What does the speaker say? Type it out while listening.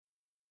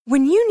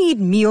When you need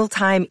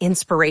mealtime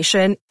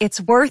inspiration,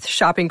 it's worth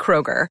shopping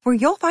Kroger, where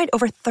you'll find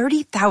over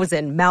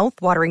 30,000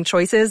 mouth-watering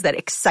choices that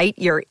excite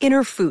your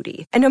inner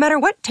foodie. And no matter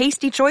what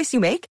tasty choice you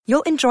make,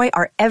 you'll enjoy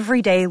our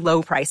everyday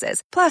low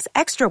prices, plus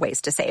extra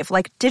ways to save,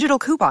 like digital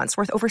coupons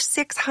worth over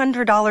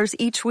 $600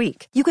 each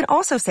week. You can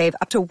also save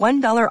up to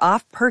 $1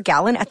 off per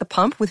gallon at the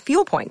pump with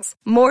fuel points.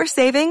 More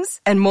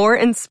savings and more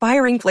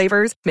inspiring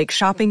flavors make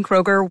shopping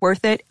Kroger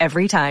worth it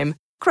every time.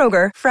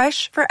 Kroger,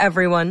 fresh for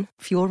everyone.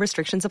 Fuel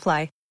restrictions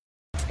apply.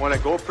 Want to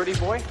go, pretty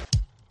boy?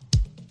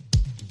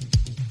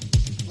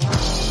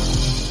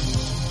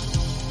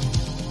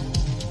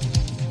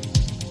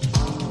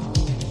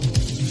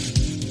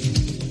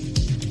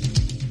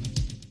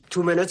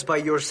 Two minutes by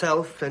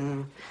yourself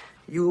and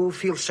you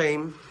feel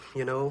shame,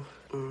 you know,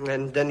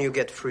 and then you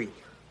get free.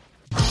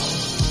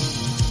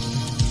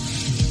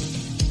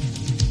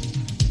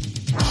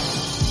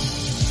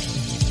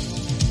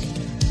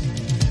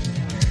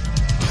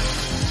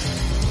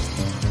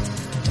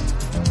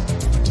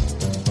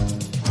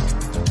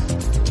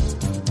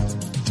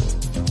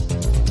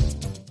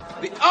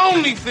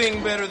 Only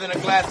thing better than a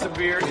glass of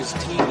beer is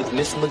tea with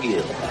Miss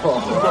McGill.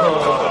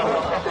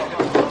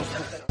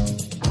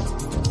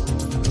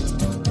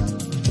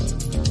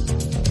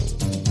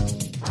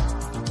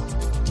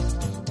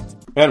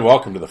 And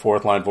welcome to the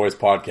Fourth Line Voice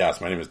Podcast.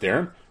 My name is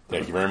Darren.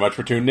 Thank you very much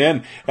for tuning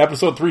in.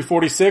 Episode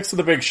 346 of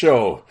The Big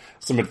Show.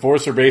 Some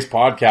Enforcer-based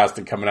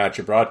podcasting coming at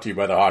you, brought to you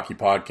by the Hockey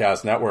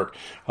Podcast Network.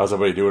 How's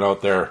everybody doing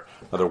out there?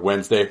 Another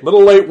Wednesday. A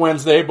little late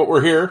Wednesday, but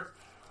we're here.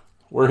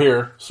 We're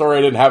here. Sorry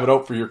I didn't have it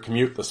out for your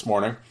commute this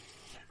morning.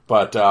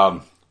 But,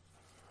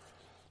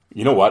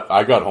 you know what?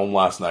 I got home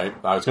last night.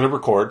 I was going to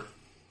record.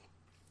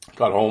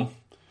 Got home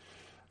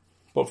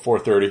about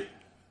 4:30.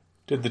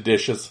 Did the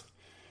dishes.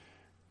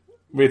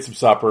 Made some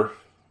supper.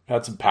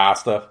 Had some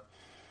pasta.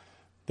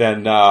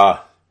 Then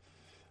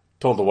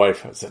told the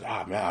wife, I said,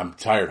 man, I'm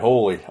tired.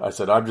 Holy. I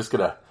said, I'm going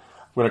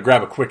to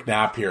grab a quick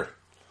nap here.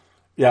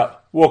 Yeah,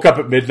 woke up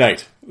at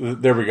midnight.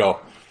 There we go.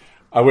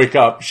 I wake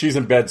up. She's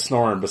in bed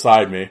snoring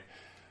beside me.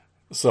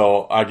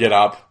 So I get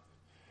up,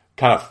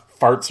 kind of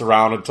farts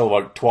around until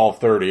about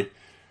 12:30.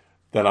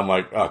 Then I'm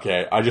like,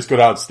 okay, I just go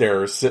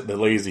downstairs, sit in the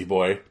lazy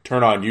boy,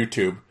 turn on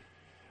YouTube.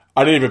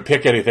 I didn't even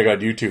pick anything on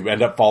YouTube,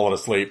 end up falling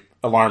asleep.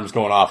 Alarm's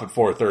going off at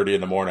 4:30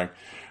 in the morning.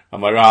 I'm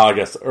like, well, I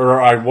guess,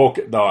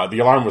 the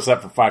alarm was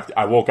set for 5.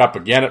 I woke up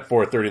again at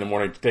 4:30 in the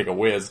morning to take a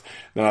whiz.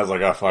 Then I was like,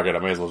 oh, fuck it, I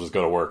may as well just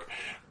go to work.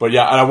 But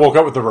yeah, and I woke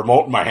up with the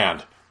remote in my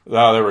hand.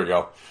 Oh, there we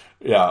go.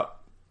 Yeah.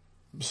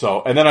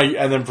 So, and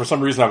then for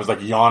some reason I was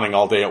like yawning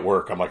all day at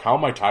work. I'm like, how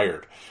am I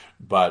tired?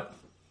 But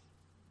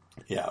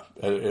yeah,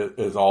 it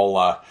is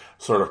all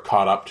sort of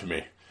caught up to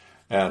me.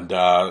 And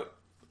I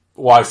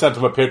sent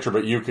him a picture,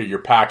 but Yuka, your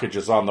package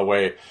is on the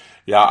way.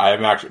 Yeah, I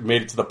have actually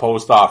made it to the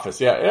post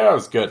office. Yeah, it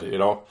was good. You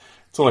know,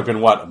 it's only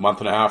been a month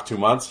and a half, 2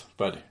 months,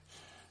 but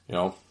you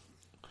know,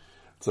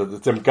 so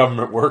them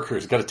government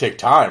workers got to take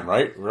time,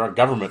 right? We're on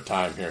government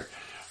time here.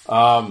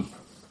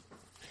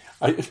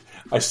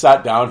 I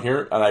sat down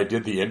here and I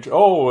did the intro.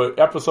 Oh,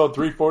 episode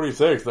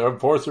 346, the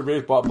Enforcer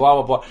base, blah, blah,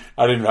 blah, blah.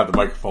 I didn't even have the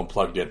microphone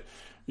plugged in.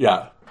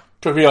 Yeah.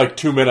 Took me like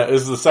 2 minutes.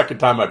 This is the second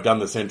time I've done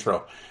this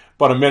intro.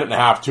 About a minute and a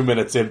half, 2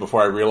 minutes in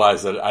before I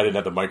realized that I didn't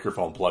have the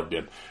microphone plugged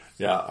in.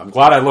 Yeah. I'm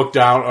glad I looked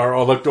down or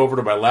I looked over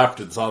to my left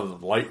and saw that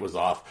the light was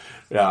off.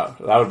 Yeah.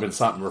 That would have been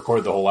something.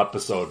 Record the whole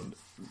episode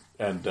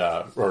and,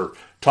 or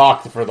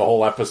talk for the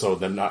whole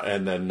episode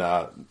and then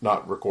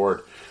not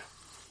record.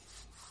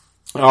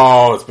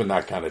 Oh, it's been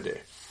that kind of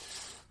day.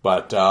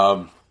 But,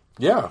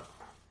 yeah.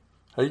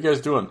 How you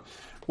guys doing?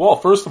 Well,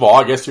 first of all,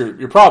 I guess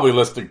you're probably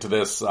listening to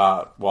this,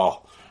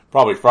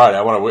 probably Friday.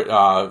 I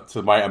want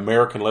to my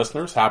American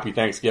listeners, happy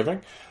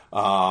Thanksgiving.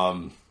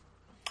 And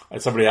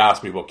somebody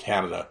asked me about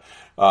Canada.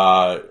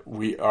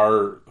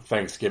 Our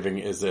Thanksgiving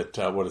is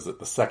the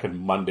second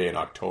Monday in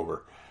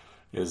October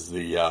is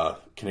the,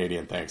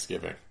 Canadian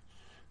Thanksgiving.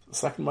 The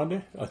second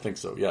Monday? I think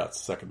so. Yeah, it's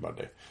the second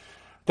Monday.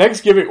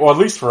 Thanksgiving, well, at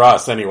least for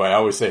us anyway, I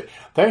always say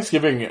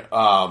Thanksgiving,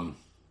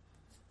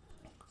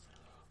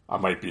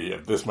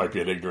 this might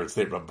be an ignorant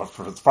statement, but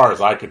as far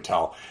as I can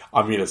tell,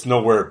 I mean, it's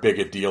nowhere big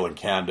a deal in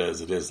Canada as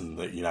it is in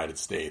the United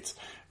States.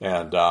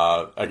 And,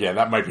 again,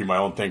 that might be my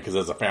own thing because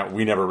as a family,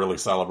 we never really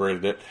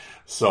celebrated it.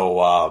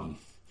 So,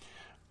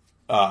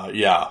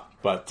 yeah,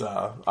 but,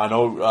 I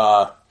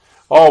know,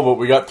 but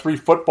we got 3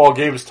 football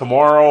games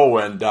tomorrow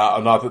and,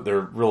 not that they're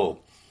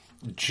real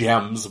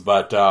gems,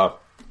 but,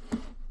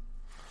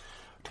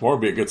 tomorrow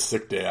will be a good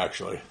sick day,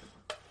 actually.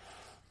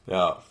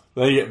 Yeah.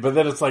 But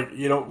then it's like,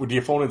 you know, do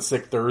you phone in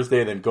sick Thursday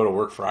and then go to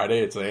work Friday?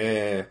 It's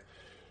like,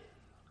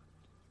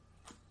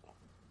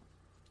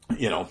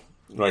 you know,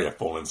 I got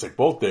phone in sick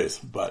both days,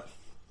 but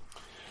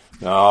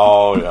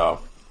no, yeah.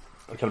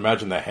 I can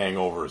imagine the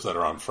hangovers that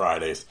are on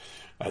Fridays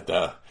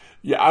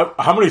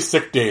how many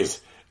sick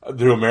days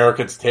do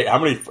Americans take? How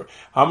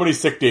many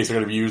sick days are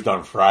going to be used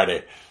on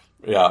Friday?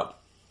 Yeah.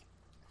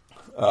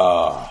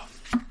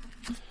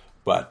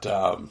 But,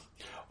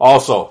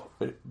 also,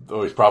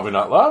 though he's probably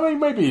not, I mean,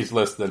 maybe he's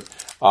listening.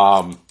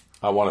 I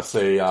want to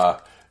say,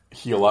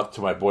 heal up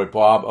to my boy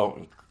Bob.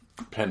 Oh,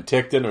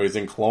 Penticton, or he's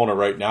in Kelowna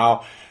right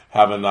now,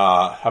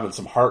 having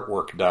some heart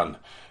work done.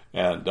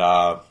 And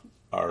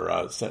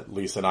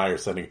Lisa and I are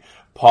sending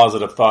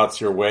positive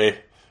thoughts your way.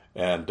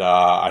 And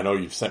I know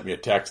you've sent me a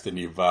text, and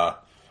you're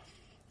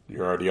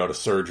already out of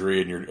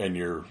surgery, and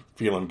you're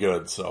feeling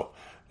good. So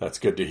that's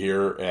good to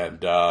hear.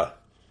 And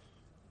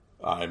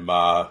I'm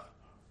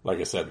like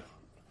I said,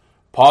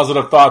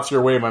 positive thoughts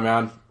your way, my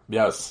man.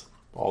 Yes,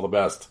 all the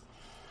best.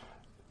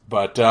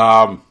 But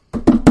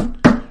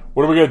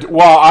what are we going to do?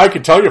 Well, I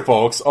can tell you,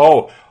 folks.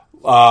 A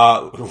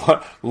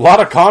lot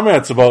of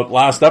comments about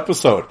last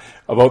episode,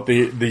 about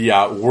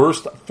the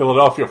worst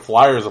Philadelphia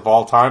Flyers of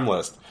all time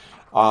list.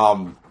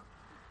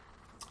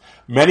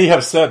 Many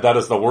have said that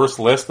is the worst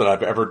list that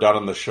I've ever done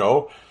on the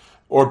show,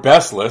 or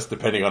best list,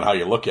 depending on how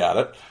you look at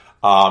it.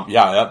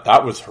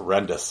 That was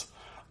horrendous.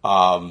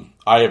 I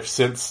have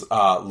since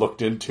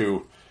looked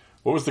into,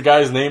 what was the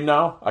guy's name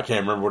now? I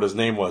can't remember what his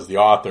name was, the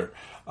author.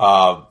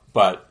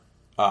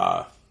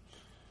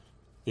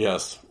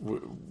 Yes,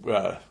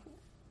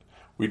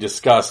 we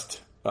discussed,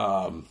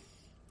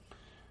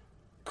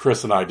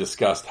 Chris and I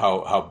discussed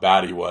how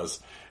bad he was.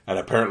 And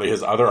apparently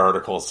his other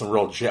articles, some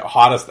real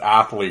hottest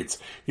athletes.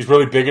 He's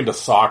really big into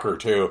soccer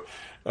too.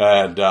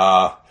 And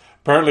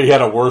apparently he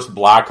had a worse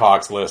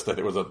Blackhawks list. I think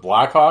it was a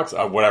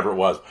Blackhawks, whatever it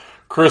was.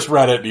 Chris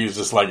read it and he was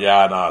just like,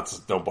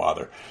 don't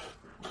bother.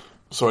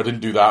 So I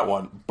didn't do that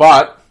one.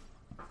 But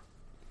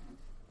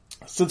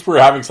since we're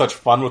having such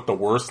fun with the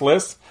worst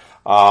list,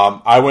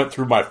 I went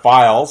through my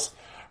files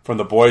from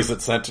the boys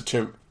that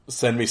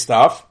send me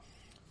stuff.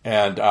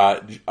 And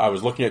I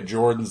was looking at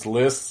Jordan's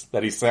lists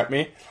that he sent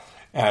me.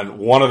 And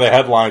one of the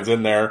headlines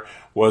in there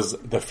was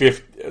the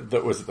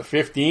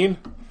 15?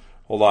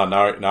 Hold on,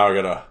 now I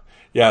gotta,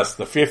 yes,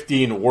 the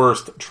 15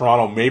 worst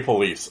Toronto Maple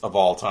Leafs of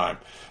all time.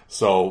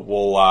 So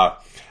we'll,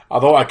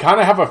 although I kind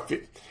of have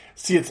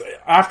it's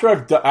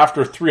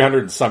after 300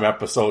 and some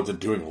episodes and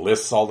doing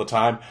lists all the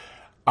time,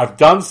 I've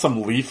done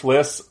some Leaf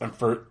lists, and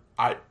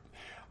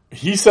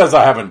he says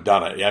I haven't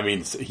done it. I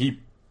mean,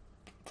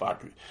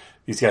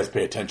 these guys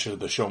pay attention to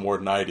the show more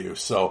than I do.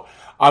 So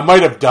I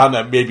might have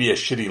done maybe a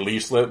shitty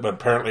Leafs list, but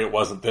apparently it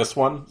wasn't this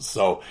one.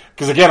 So,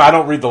 because again, I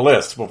don't read the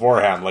list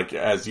beforehand. Like,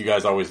 as you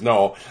guys always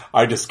know,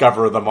 I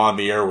discover them on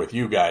the air with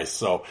you guys.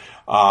 So,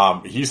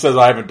 he says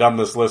I haven't done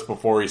this list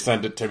before. He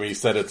sent it to me. He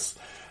said it's,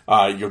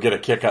 you'll get a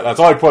kick out. That's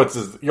all he puts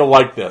is, you'll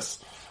like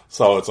this.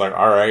 So it's like,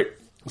 all right.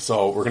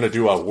 So we're going to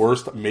do a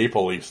worst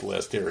Maple Leafs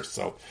list here.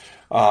 So,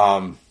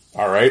 all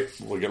right.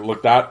 We'll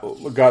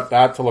got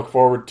that to look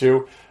forward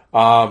to.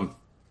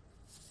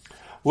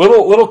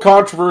 Little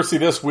controversy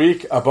this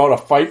week about a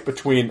fight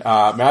between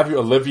Matthew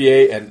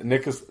Olivier and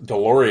Nicolas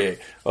Deslauriers.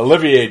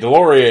 Olivier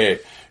Deslauriers,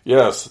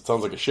 yes, it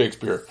sounds like a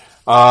Shakespeare.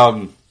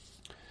 And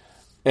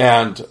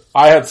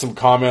I had some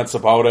comments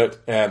about it,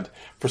 and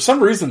for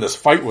some reason this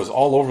fight was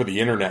all over the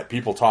internet,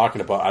 people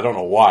talking about, I don't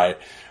know why,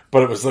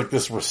 but it was like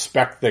this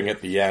respect thing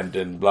at the end,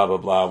 and blah, blah,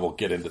 blah. We'll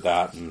get into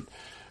that, and,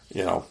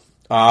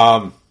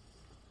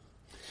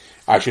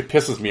 actually it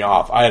pisses me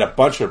off. I had a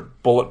bunch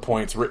of bullet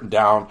points written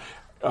down.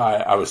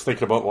 I was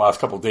thinking about the last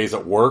couple of days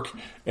at work,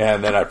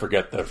 and then I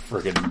forget the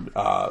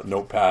friggin'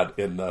 notepad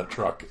in the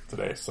truck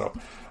today. So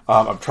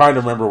I'm trying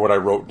to remember what I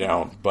wrote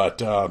down.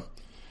 But,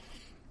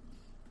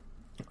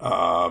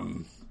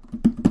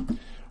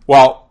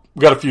 well,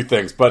 we got a few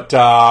things. But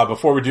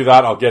before we do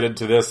that, I'll get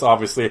into this.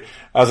 Obviously,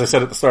 as I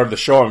said at the start of the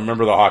show, I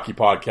remember the Hockey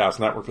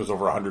Podcast Network. There's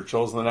over 100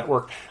 shows on the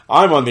network.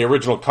 I'm on the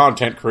original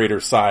content creator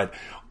side,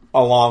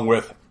 along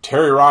with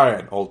Terry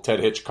Ryan, old Ted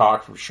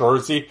Hitchcock from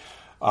Shoresy.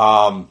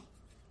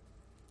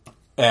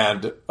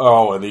 And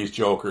these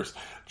jokers.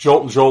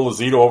 Joel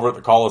Lozito over at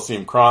the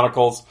Coliseum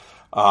Chronicles.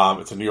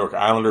 It's a New York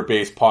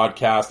Islander-based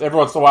podcast. Every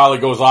once in a while he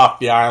goes off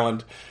the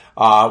island,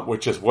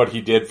 which is what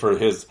he did for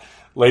his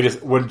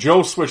latest. When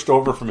Joe switched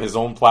over from his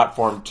own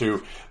platform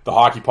to the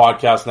Hockey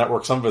Podcast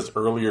Network, some of his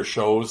earlier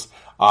shows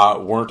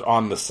weren't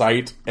on the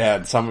site,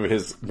 and some of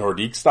his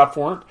Nordique stuff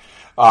weren't.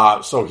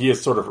 So he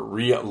is sort of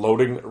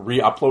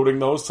re-uploading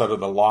those, sort of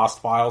the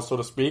lost files, so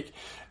to speak.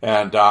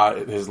 And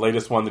his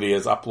latest one that he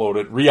has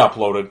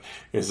re-uploaded,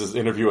 is his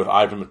interview with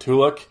Ivan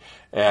Matulik.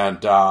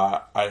 And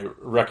I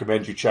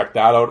recommend you check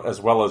that out, as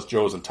well as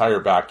Joe's entire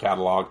back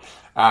catalog.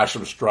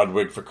 Asham,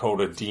 Strudwick,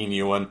 Fakota, Dean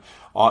Ewan.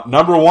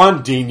 Number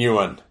 1, Dean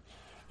Ewan.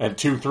 And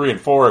 2, 3, and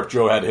 4 if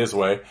Joe had his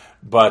way.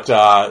 But,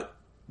 I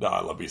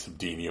love me some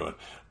Dean Ewan.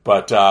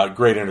 But,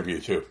 great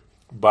interview too.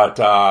 But,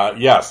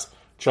 yes,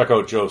 check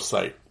out Joe's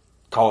site.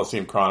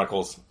 Coliseum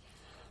Chronicles.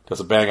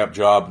 Does a bang-up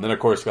job. And then, of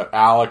course, got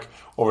Alec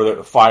over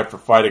the Five for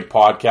Fighting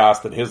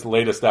podcast, and his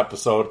latest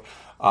episode.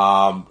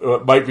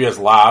 It might be his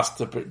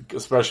last,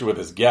 especially with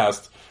his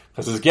guest,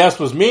 because his guest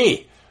was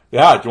me.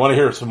 Yeah, do you want to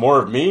hear some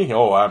more of me?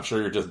 Oh, I'm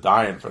sure you're just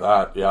dying for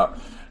that. Yeah.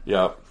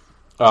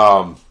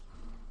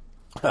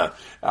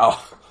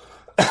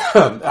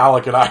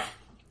 Alec and I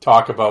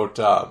talk about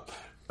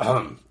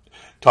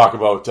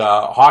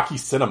hockey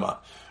cinema,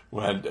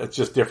 when it's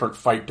just different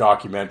fight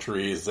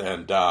documentaries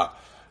and a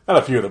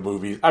few of the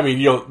movies. I mean,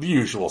 the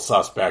usual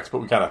suspects,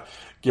 but we kind of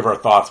give our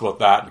thoughts about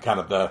that and kind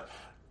of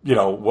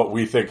what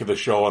we think of the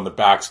show and the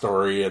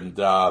backstory and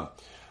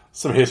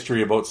some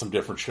history about some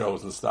different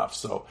shows and stuff.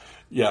 So,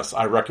 yes,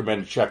 I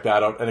recommend you check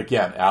that out. And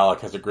again,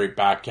 Alec has a great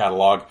back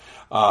catalog.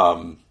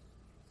 A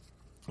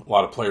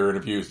lot of player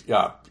interviews.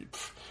 Yeah,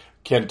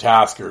 Ken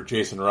Tasker,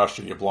 Jason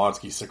Rushton,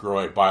 Yablonsky,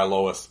 Segroy,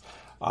 Bialois,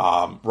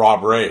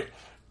 Rob Ray.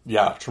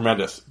 Yeah,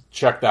 tremendous.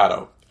 Check that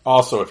out.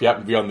 Also, if you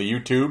happen to be on the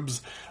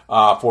YouTubes,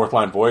 Fourth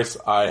Line Voice,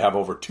 I have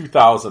over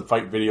 2,000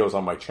 fight videos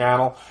on my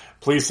channel.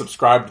 Please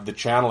subscribe to the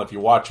channel. If you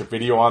watch a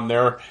video on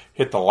there,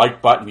 hit the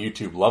like button.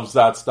 YouTube loves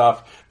that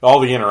stuff. All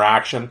the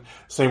interaction.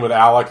 Same with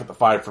Alec at the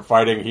Five for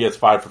Fighting. He has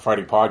Five for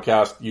Fighting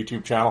podcast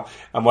YouTube channel.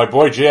 And my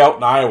boy Jay out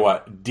in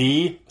Iowa,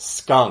 D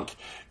Skunk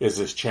is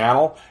his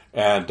channel.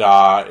 And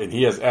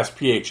he has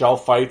SPHL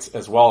fights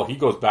as well. He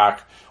goes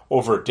back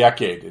over a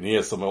decade, and he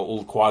has some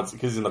old quads,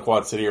 because he's in the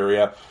Quad City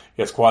area.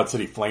 He has Quad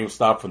City Flame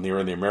stuff when they were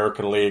in the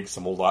American League,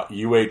 some old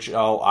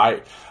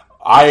UHL,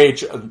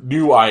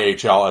 new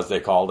IHL as they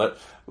called it,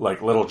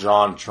 like Little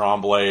John,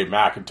 Tremblay,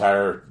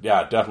 McIntyre.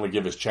 Yeah, definitely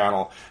give his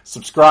channel.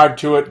 Subscribe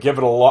to it, give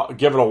it a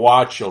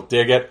watch, you'll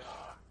dig it.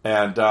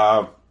 And,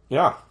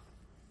 yeah.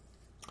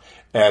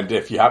 And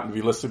if you happen to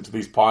be listening to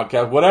these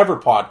podcasts, whatever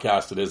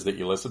podcast it is that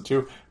you listen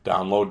to,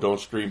 download, don't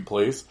stream,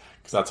 please,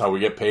 because that's how we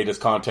get paid as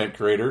content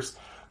creators.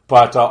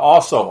 But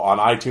also on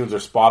iTunes or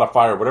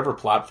Spotify or whatever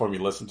platform you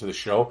listen to the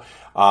show,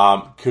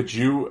 could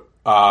you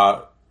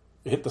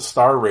hit the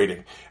star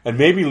rating and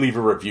maybe leave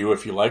a review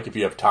if you like, if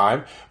you have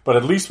time. But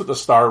at least with the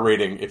star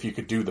rating, if you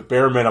could do the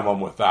bare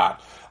minimum with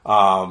that.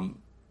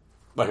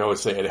 Like I always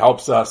say, it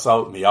helps us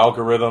out in the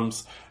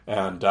algorithms.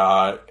 And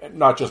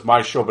not just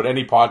my show, but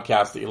any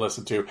podcast that you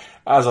listen to.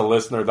 As a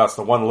listener, that's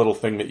the one little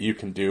thing that you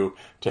can do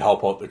to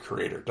help out the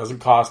creator. It doesn't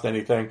cost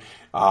anything.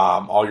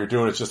 All you're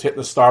doing is just hitting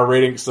the star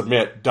rating,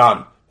 submit,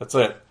 done. That's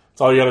it.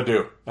 That's all you got to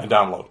do, and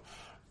download.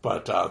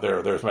 But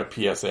there's my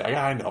PSA.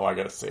 I know I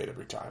got to say it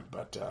every time,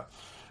 but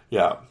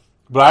yeah.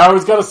 But I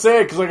always got to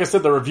say it because, like I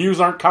said, the reviews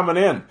aren't coming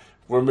in.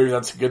 Well, maybe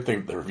that's a good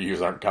thing. The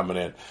reviews aren't coming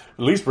in. At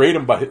least rate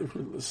them,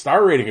 but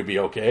star rating would be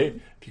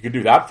okay if you could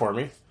do that for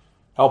me.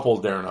 Help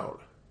old Darren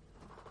out.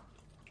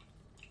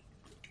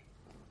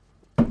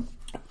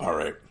 All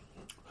right.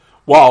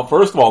 Well,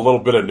 first of all, a little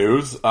bit of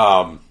news.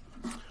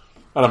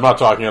 And I'm not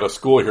talking out of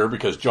school here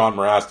because John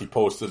Morasti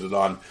posted it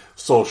on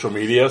social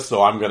media,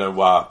 so I'm going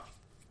to,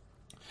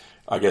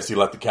 I guess he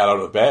let the cat out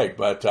of the bag.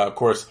 But, of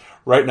course,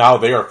 right now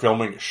they are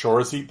filming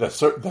Shoresy, the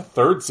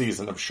third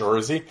season of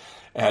Shoresy.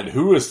 And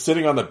who is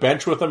sitting on the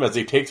bench with him as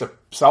he takes a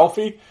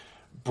selfie?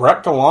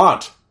 Brett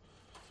Gallant.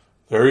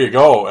 There you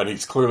go. And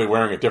he's clearly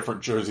wearing a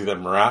different jersey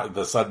than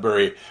the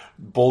Sudbury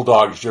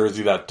Bulldogs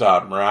jersey that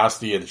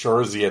Morasti and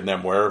Shoresy and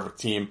them wear for the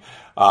team.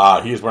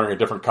 He is wearing a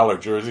different color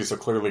jersey, so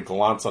clearly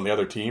Gallant's on the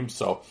other team.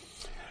 So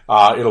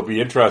it'll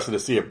be interesting to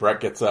see if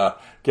Brett gets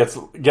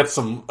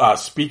some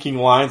speaking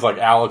lines like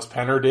Alex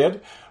Penner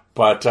did.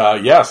 But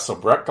yes, so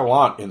Brett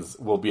Gallant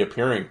will be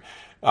appearing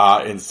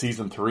in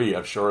season 3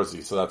 of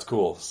Shoresy, so that's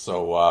cool.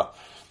 So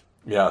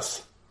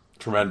yes,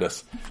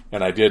 tremendous.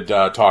 And I did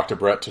talk to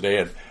Brett today,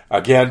 and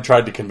again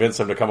tried to convince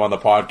him to come on the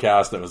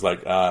podcast, and it was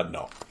like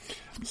no.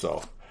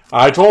 So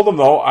I told him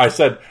though, I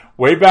said,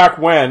 way back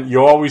when,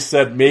 you always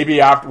said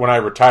maybe after when I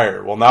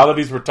retire. Well, now that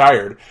he's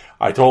retired,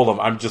 I told him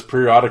I'm just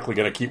periodically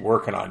going to keep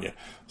working on you.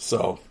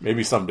 So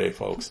maybe someday,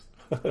 folks.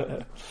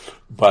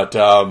 But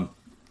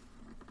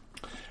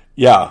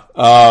yeah.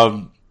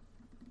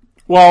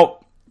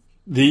 Well,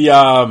 the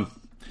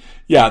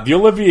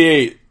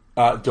Olivier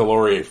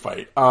Delorier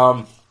fight.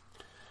 And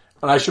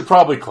I should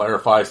probably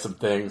clarify some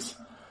things.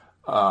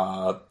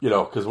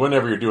 Because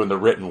whenever you're doing the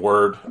written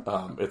word,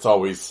 it's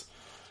always.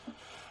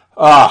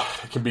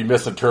 It can be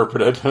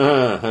misinterpreted,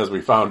 as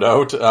we found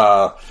out.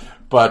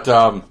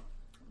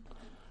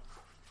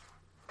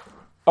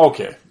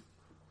 Okay.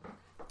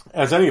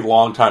 As any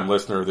longtime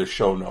listener of this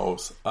show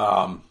knows,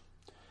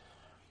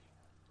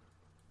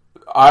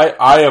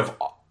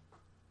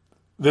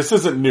 this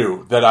isn't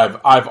new, that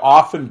I've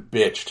often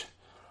bitched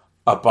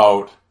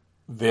about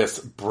this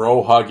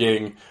bro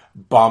hugging,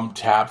 bum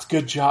taps,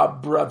 good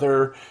job,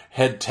 brother,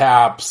 head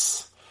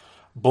taps,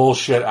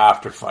 bullshit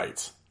after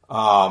fights.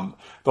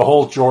 The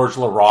whole George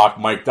Laraque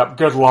mic'd up,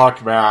 good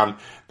luck, man,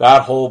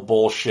 that whole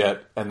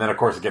bullshit, and then of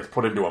course it gets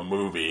put into a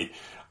movie.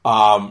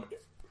 And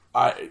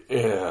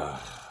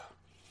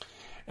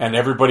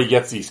everybody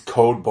gets these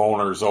code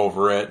boners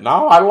over it.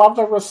 No, I love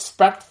the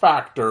respect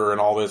factor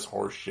and all this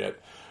horse shit.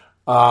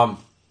 And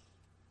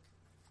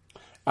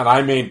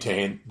I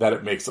maintain that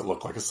it makes it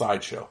look like a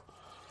sideshow.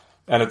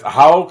 And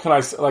how can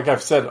I, like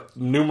I've said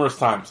numerous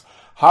times,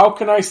 how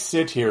can I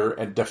sit here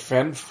and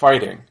defend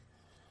fighting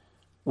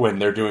when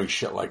they're doing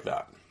shit like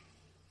that?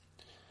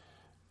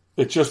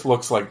 It just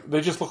looks like,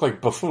 they just look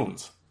like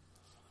buffoons.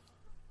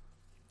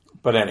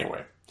 But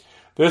anyway,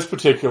 this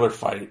particular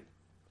fight,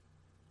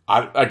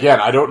 I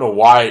don't know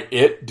why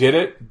it did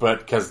it, but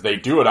because they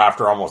do it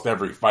after almost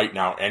every fight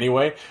now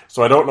anyway.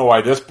 So I don't know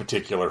why this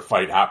particular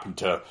fight happened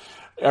to,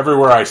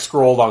 everywhere I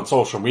scrolled on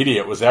social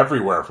media, it was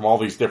everywhere from all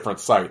these different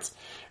sites.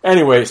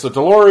 Anyway, so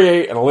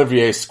Delorier and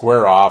Olivier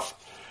square off,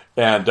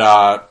 And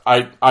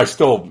I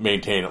still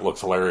maintain it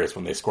looks hilarious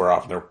when they square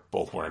off and they're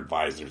both wearing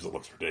visors. It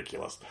looks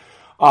ridiculous.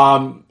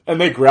 And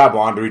they grab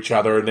onto each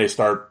other and they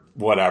start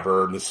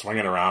whatever, and they're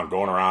swinging around,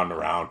 going around and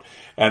around.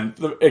 And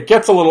it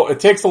takes a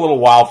little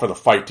while for the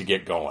fight to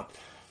get going.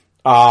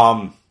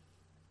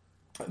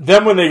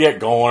 Then when they get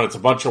going, it's a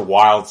bunch of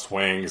wild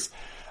swings.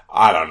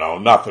 I don't know,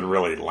 nothing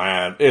really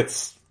land.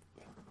 It's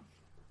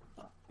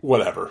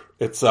whatever.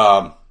 It's,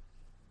 I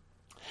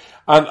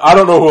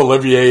don't know who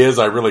Olivier is.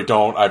 I really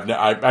don't.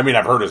 I mean,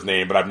 I've heard his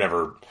name, but I've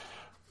never,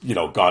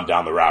 gone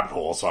down the rabbit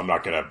hole, so I'm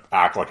not going to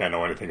act like I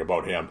know anything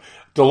about him.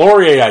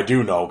 Delorier I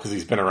do know, because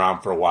he's been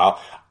around for a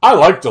while. I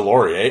like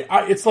Delorier.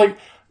 It's like,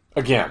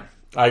 again,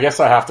 I guess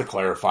I have to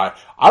clarify.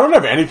 I don't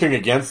have anything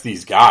against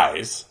these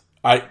guys.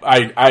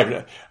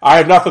 I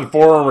have nothing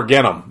for them or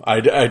against them.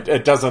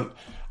 It doesn't,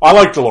 I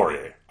like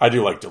Delorier. I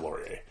do like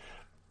Delorier.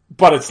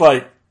 But it's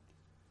like,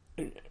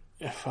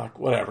 fuck,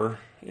 whatever.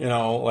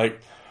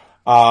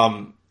 At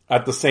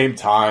the same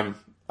time,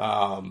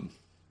 like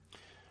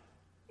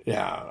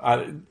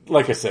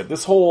I said,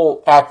 this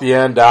whole at the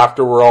end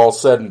after we're all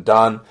said and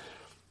done,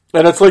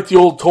 and it's like the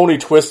old Tony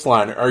Twist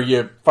line, are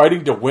you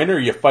fighting to win or are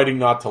you fighting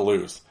not to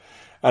lose?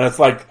 And it's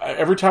like,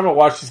 every time I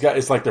watch these guys,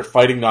 it's like they're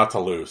fighting not to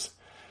lose.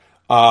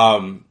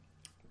 Where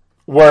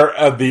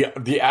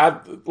the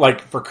ad,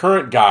 like for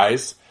current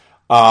guys,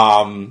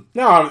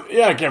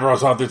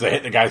 everyone's out there's a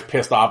hit, the guy's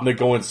pissed off and they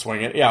go and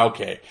swing it. Yeah,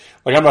 okay.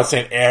 Like, I'm not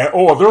saying, they're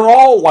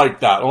all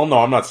like that. Oh no,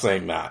 I'm not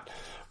saying that.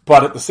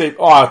 But at the same,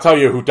 I'll tell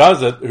you who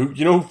does it.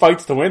 Who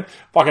fights to win?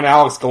 Fucking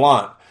Alex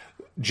Gallant,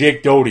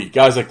 Jake Doty,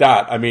 guys like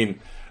that. I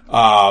mean,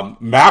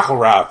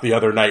 McElrath the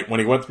other night when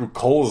he went through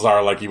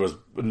Kolzar like he was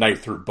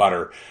knife through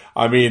butter.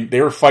 I mean,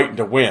 they were fighting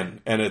to win.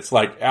 And it's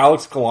like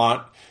Alex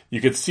Gallant, you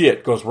could see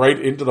it goes right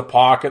into the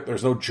pocket.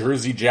 There's no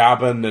jersey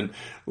jabbing and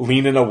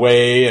leaning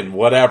away and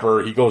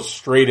whatever. He goes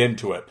straight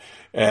into it.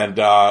 And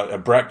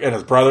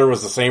his brother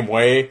was the same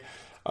way.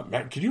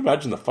 Man, can you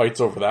imagine the fights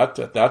over that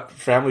at that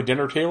family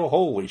dinner table?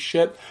 Holy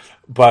shit.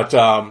 But,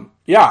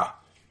 yeah.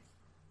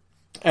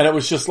 And it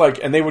was just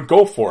like, and they would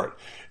go for it.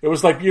 It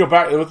was like,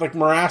 back, it was like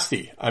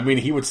Morasti. I mean,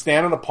 he would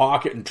stand in the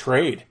pocket and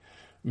trade.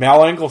 Mal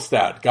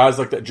Engelstad, guys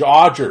like that.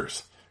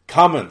 Odgers,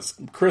 Cummins,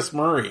 Chris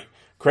Murray,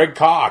 Craig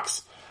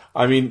Cox.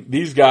 I mean,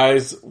 these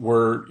guys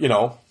were,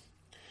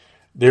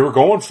 they were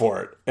going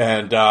for it.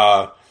 And,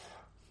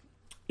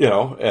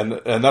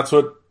 and that's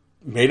what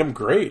made them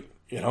great,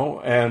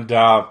 and,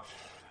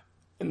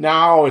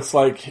 now it's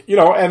like,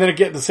 and then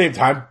again at the same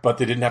time, but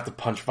they didn't have to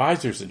punch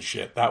visors and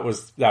shit.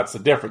 That's the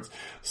difference.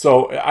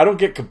 So I don't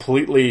get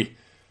completely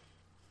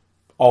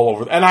all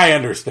over, and I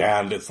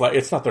understand it's like,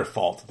 it's not their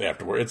fault that they have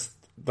to wear, it's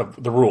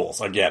the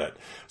rules. I get it.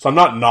 So I'm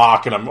not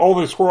knocking them.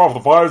 They square off the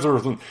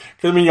visors, and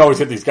cause you always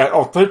hit these guys,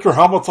 take your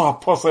helmets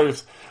off,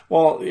 pussies.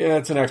 Well, yeah,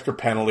 it's an extra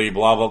penalty,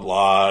 blah, blah,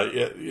 blah.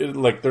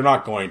 Like, they're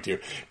not going to.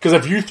 Cause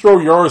if you throw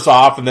yours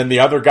off and then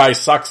the other guy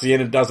sucks you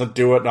in and doesn't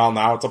do it,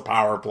 now it's a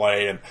power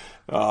play, and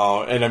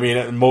I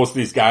mean, most of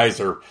these guys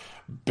are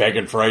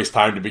begging for ice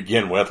time to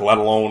begin with, let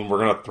alone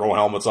we're going to throw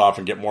helmets off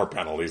and get more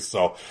penalties.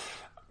 So,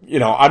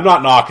 I'm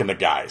not knocking the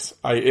guys.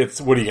 What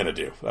are you going to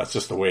do? That's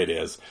just the way it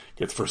is.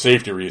 It's for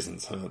safety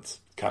reasons. And it's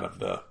kind of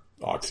the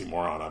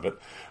oxymoron of it.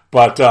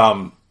 But,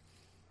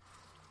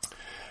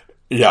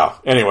 yeah,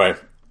 anyway.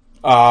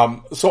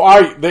 This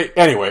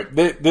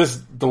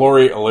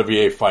Delorier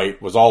Olivier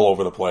fight was all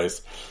over the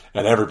place.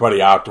 And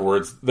everybody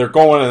afterwards, they're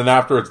going, and then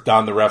after it's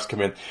done, the refs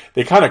come in.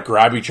 They kind of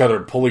grab each other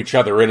and pull each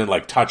other in and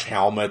like touch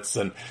helmets,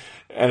 and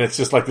it's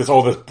just like this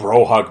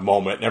bro hug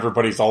moment. And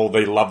everybody's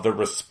they love the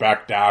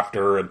respect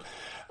after, and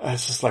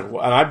it's just like, and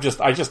I just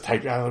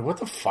typed, I'm like, what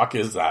the fuck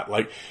is that?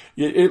 Like,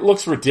 it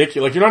looks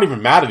ridiculous. Like, you're not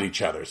even mad at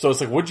each other. So it's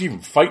like, what'd you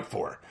even fight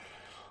for?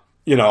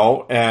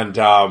 And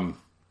I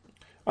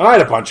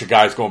had a bunch of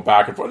guys going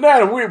back and forth.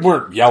 Nah, we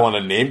weren't yelling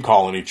and name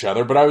calling each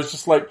other, but I was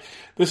just like,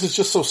 this is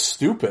just so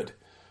stupid.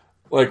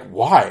 Like,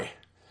 why?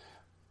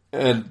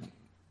 And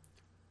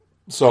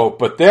so,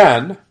 but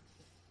then,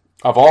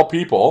 of all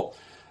people,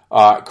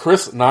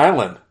 Chris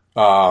Nyland,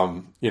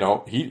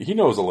 he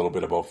knows a little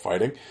bit about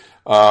fighting.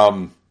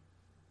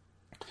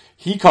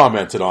 He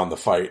commented on the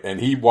fight, and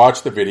he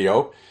watched the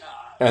video,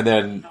 and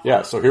then,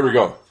 so here we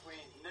go.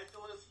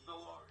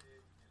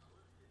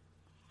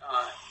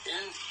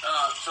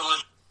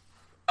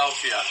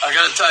 I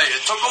gotta tell you,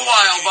 it took a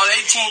while, about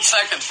 18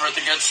 seconds for it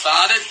to get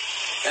started,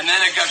 and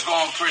then it got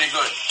going pretty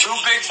good. Two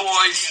big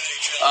boys,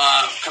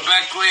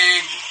 Quebec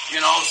League,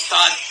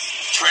 start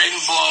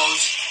trading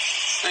blows.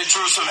 They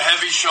threw some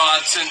heavy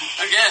shots, and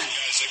again,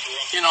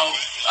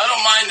 I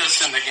don't mind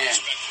this in the game.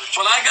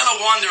 But I gotta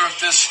wonder if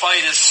this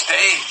fight is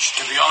staged,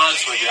 to be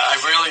honest with you. I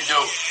really do.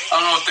 I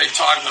don't know if they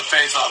talked in the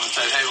face off and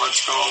said, hey,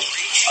 let's go.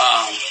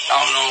 I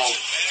don't know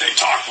if they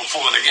talked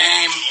before the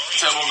game,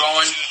 said we're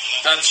going.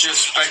 That's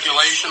just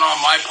speculation on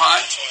my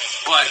part.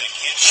 But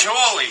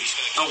surely,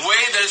 the way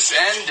this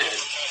ended,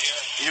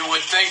 you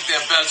would think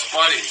they're best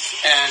buddies.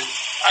 And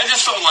I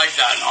just don't like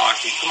that in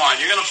hockey. Come on,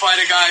 you're going to fight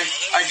a guy.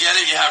 I get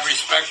it. You have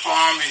respect for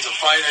him. He's a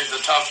fighter. He's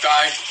a tough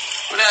guy.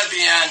 But at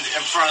the end,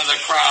 in front of the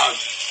crowd,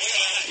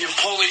 you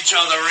pull each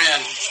other in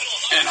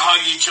and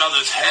hug each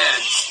other's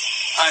heads.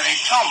 I mean,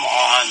 come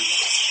on.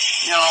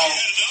 You know,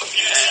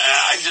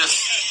 I just,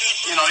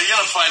 you know, you're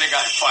going to fight a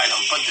guy, fight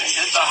him. But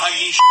the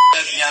huggy shit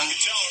at the end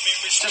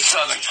just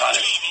doesn't cut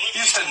it.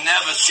 You used to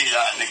never see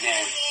that in the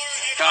game.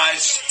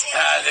 Guys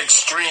had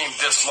extreme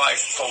dislike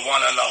for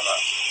one another.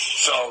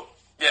 So,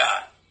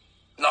 yeah,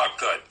 not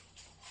good.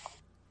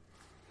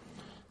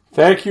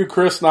 Thank you,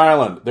 Chris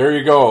Nyland. There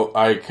you go.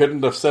 I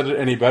couldn't have said it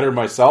any better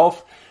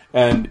myself.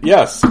 And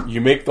yes,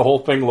 you make the whole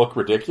thing look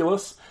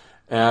ridiculous.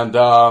 And,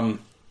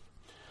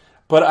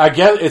 but I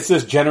get it's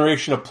this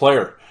generation of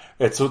player.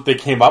 It's what they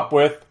came up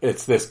with.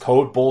 It's this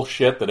code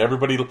bullshit that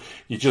everybody,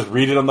 you just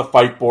read it on the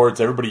fight boards.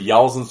 Everybody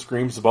yells and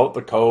screams about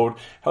the code.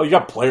 Hell, you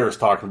got players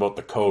talking about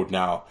the code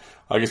now.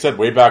 Like I said,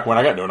 way back when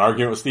I got into an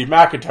argument with Steve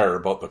McIntyre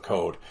about the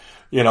code.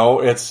 You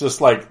know, it's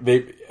just like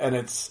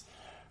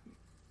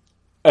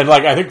and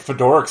like, I think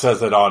Fedoruk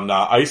says it on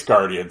Ice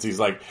Guardians. He's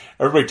like,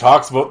 everybody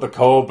talks about the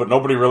code, but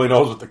nobody really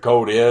knows what the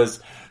code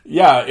is.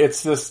 Yeah,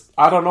 it's this,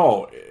 I don't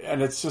know.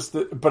 And it's just,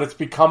 but it's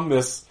become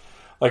this,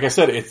 like I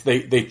said, it's,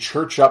 they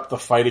church up the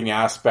fighting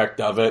aspect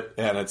of it.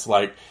 And it's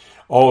like,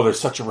 oh, there's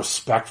such a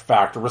respect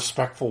factor,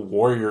 respectful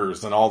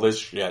warriors and all this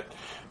shit.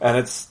 And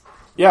it's,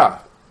 yeah.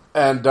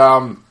 And,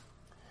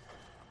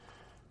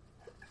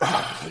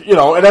 you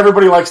know, and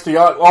everybody likes to,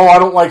 oh, I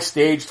don't like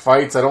staged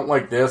fights. I don't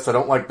like this. I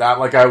don't like that.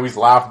 Like, I always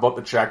laugh about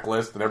the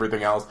checklist and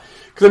everything else.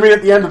 Because, I mean,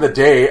 at the end of the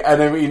day,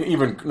 and I mean,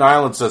 even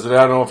Nyland says it,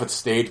 I don't know if it's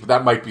staged, but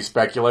that might be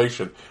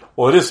speculation.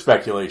 Well, it is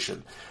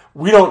speculation.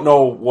 We don't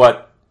know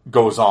what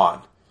goes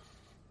on.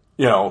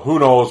 You know, who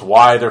knows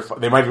why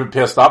they might have been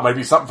pissed off. Might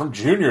be something from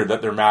Junior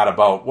that they're mad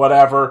about.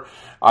 Whatever.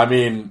 I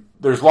mean,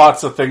 there's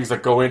lots of things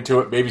that go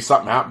into it. Maybe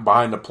something happened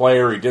behind the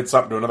player. He did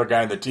something to another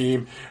guy in the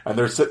team, and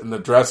they're sitting in the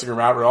dressing room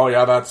out. Oh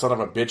yeah, that son of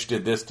a bitch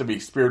did this to me. He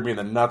speared me in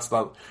the nuts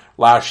the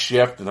last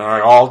shift, and they're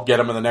like, I'll get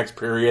him in the next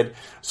period.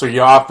 So you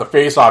off the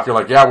face off. You're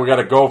like, yeah, we got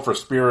to go for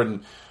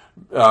spearing,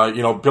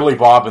 you know, Billy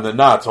Bob in the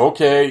nuts.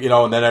 Okay, you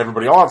know, and then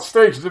everybody, oh, it's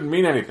staged. It didn't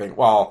mean anything.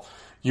 Well,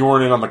 you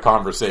weren't in on the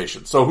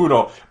conversation, so who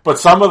knows? But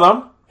some of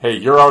them, hey,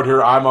 you're out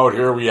here, I'm out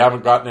here. We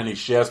haven't gotten any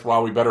shifts.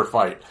 Well, we better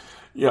fight.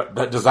 Yeah,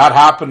 does that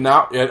happen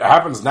now? It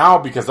happens now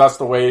because that's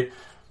the way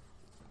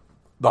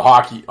the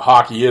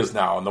hockey is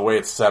now, and the way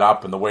it's set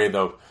up, and the way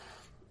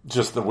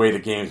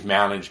the game's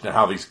managed, and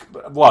how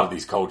a lot of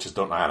these coaches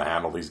don't know how to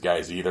handle these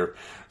guys either.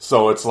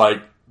 So it's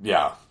like,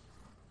 yeah.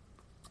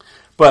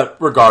 But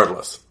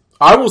regardless,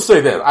 I will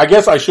say this. I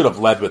guess I should have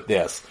led with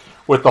this,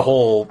 with the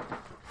whole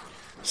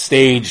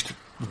staged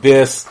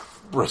this,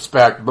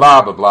 respect,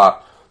 blah blah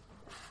blah.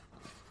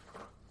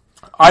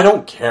 I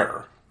don't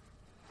care.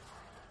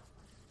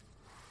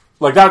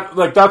 Like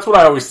that's what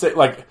I always say.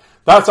 Like,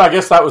 I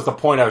guess that was the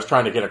point I was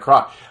trying to get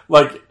across.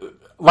 Like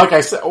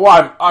I said,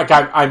 well,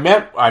 I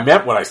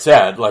meant what I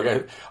said.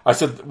 Like I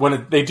said,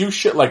 when they do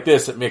shit like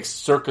this, it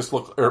makes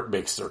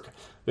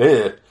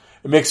it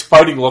makes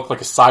fighting look like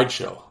a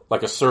sideshow,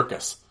 like a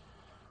circus.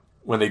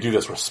 When they do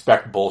this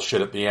respect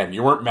bullshit at the end,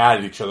 you weren't mad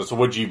at each other, so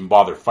what'd you even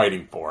bother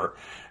fighting for?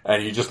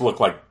 And you just look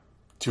like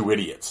two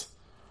idiots.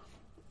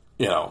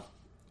 You know.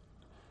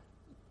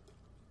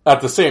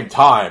 At the same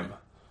time,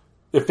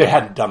 if they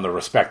hadn't done the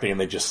respect thing and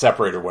they just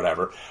separate or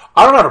whatever,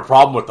 I don't have a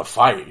problem with the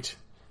fight.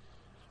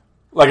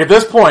 Like, at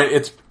this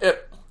point,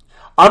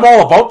 I'm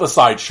all about the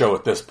sideshow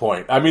at this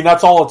point. I mean,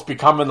 that's all it's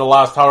become in the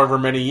last however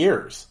many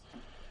years.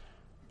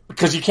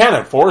 Because you can't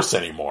enforce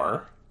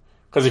anymore.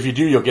 Because if you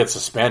do, you'll get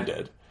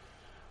suspended.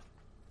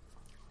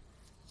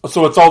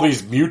 So it's all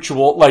these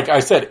mutual, like I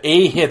said,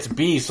 A hits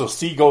B, so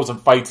C goes and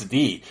fights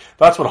D.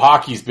 That's what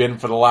hockey's been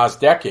for the last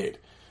decade,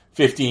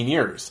 15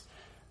 years.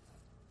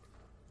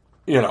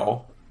 You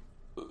know,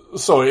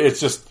 so it's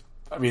just,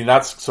 I mean,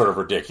 that's sort of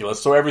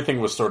ridiculous. So everything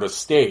was sort of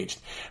staged.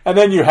 And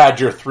then you had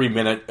your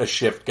 3-minute a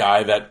shift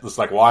guy that was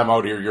like, well, I'm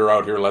out here, you're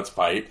out here, let's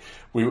fight.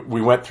 We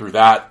went through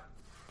that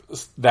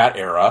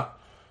era,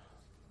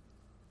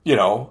 you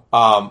know,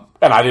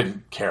 and I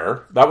didn't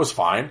care. That was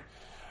fine.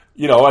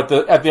 You know, at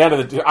the end of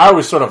the day, I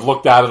always sort of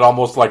looked at it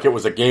almost like it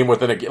was a game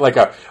within a game,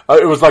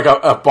 it was like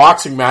a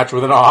boxing match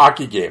within a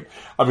hockey game.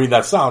 I mean,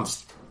 that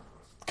sounds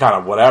kind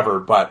of whatever,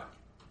 but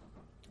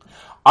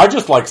I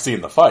just like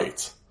seeing the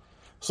fights.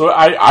 So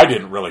I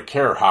didn't really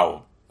care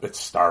how it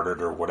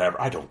started or whatever.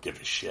 I don't give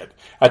a shit.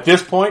 At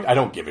this point, I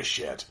don't give a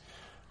shit.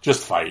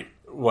 Just fight.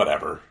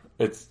 Whatever.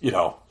 It's, you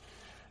know,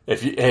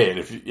 like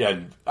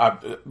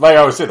I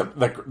always say,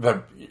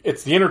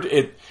 it's the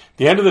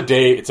end of the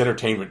day, it's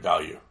entertainment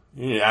value.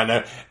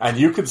 Yeah, and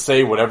you can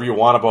say whatever you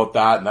want about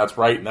that, and that's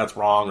right and that's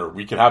wrong, or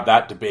we can have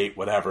that debate,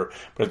 whatever.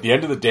 But at the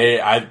end of the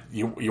day,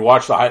 you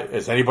watch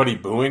is anybody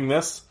booing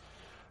this?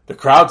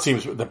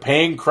 The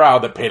paying crowd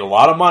that paid a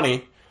lot of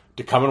money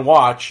to come and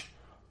watch,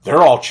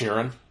 they're all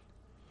cheering.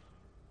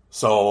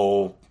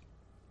 So,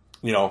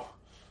 you know,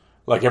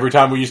 like every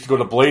time we used to go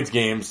to Blades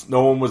games,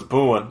 no one was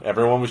booing,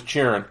 everyone was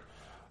cheering.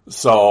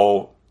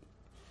 So,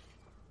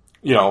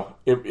 you know,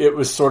 it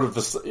was sort of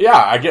this, yeah,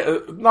 I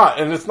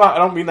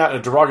don't mean that in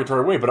a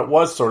derogatory way, but it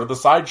was sort of the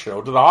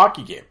sideshow to the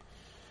hockey game.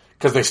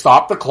 Because they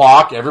stop the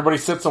clock, everybody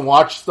sits and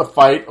watches the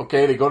fight.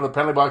 Okay, they go to the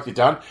penalty box, you're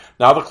done.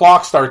 Now the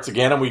clock starts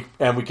again,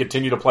 and we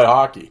continue to play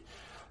hockey.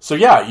 So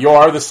yeah, you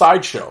are the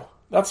sideshow.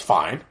 That's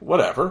fine,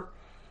 whatever.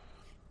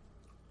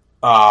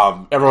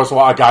 Every once in a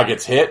while, a guy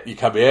gets hit, you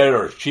come in,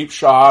 or a cheap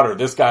shot, or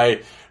this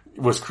guy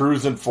was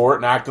cruising for it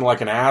and acting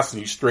like an ass,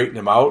 and you straighten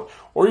him out,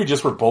 or you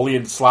just were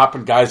bullying,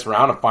 slapping guys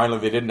around, and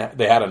finally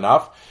they had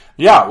enough.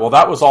 Yeah, well,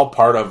 that was all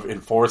part of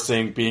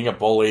enforcing, being a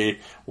bully,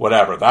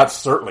 whatever. That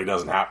certainly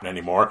doesn't happen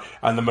anymore,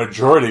 and the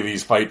majority of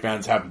these fight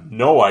fans have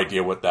no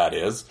idea what that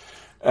is,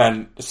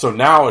 and so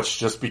now it's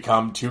just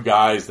become two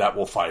guys that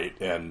will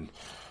fight, and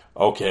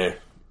okay,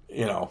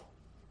 you know.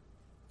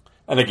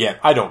 And again,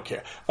 I don't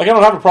care. Like, I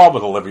don't have a problem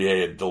with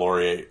Olivier and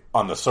Delorier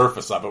on the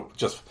surface of it,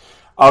 just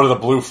out of the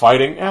blue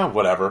fighting,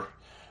 whatever.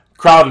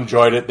 Crowd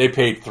enjoyed it. They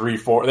paid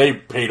they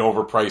paid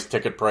overpriced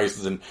ticket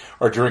prices and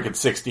are drinking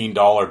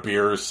 $16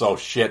 beers. So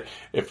shit,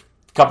 if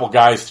a couple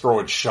guys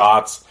throwing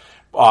shots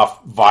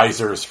off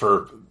visors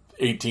for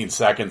 18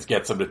 seconds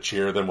gets them to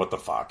cheer, then what the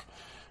fuck?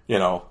 You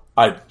know,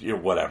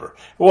 whatever.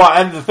 Well,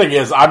 and the thing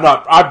is, I'm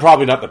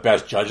probably not the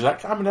best judge of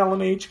that. I'm an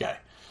L&H guy.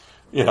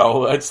 You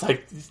know, it's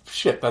like,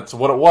 shit, that's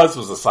what it was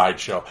a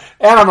sideshow.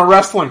 And I'm a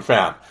wrestling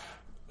fan.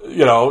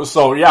 You know,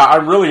 so yeah,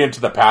 I'm really into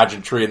the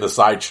pageantry and the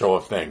sideshow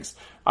of things.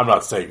 I'm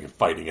not saying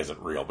fighting isn't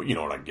real, but you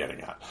know what I'm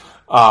getting at.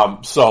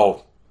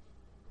 So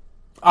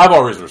I've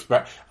always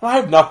and I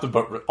have nothing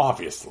but,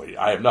 obviously,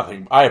 I have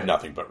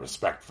nothing but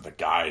respect for the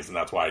guys, and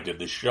that's why I did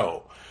this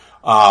show.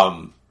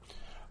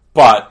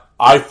 But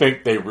I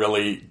think they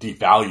really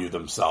devalue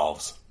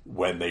themselves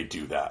when they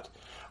do that.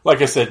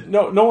 Like I said,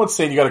 no one's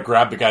saying you got to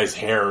grab the guy's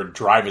hair and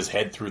drive his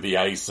head through the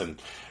ice and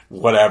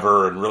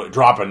whatever, and really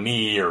drop a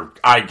knee or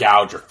eye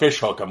gouge or fish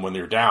hook him when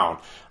they're down.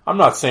 I'm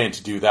not saying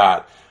to do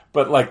that,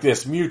 but like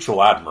this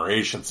mutual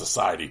admiration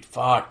society,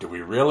 fuck, do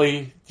you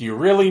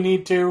really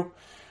need to?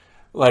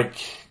 Like,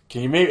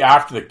 can you maybe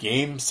after the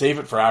game, save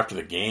it for after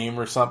the game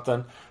or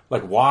something?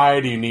 Like, why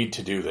do you need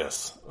to do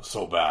this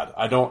so bad?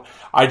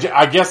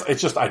 I guess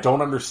it's just, I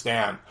don't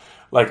understand.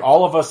 Like,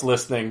 all of us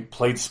listening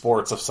played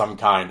sports of some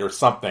kind or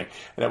something,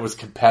 and it was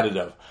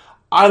competitive.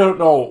 I don't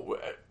know,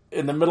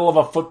 in the middle of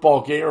a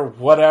football game or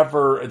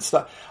whatever and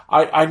stuff,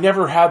 I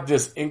never had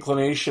this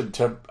inclination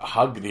to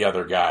hug the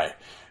other guy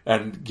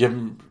and give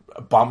him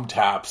bum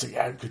taps.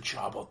 Yeah, good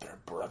job out there,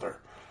 brother.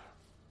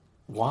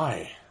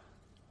 Why?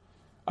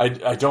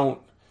 I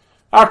don't.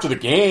 After the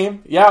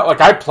game, yeah,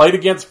 like I played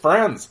against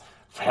friends.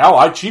 Hell,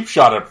 I cheap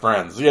shot at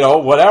friends, you know,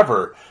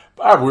 whatever.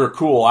 We were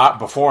cool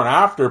before and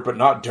after, but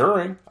not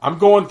during. I'm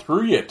going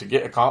through you to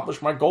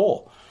accomplish my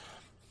goal.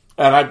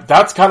 And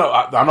that's kind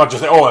of, I'm not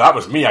just saying, oh, that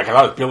was me, that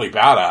was Billy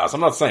Badass.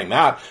 I'm not saying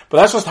that, but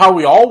that's just how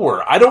we all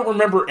were. I don't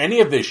remember any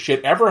of this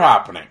shit ever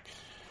happening.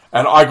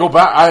 And I go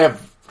back,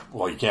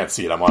 well, you can't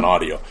see it, I'm on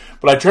audio.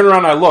 But I turn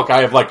around and I look,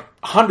 I have like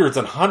hundreds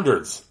and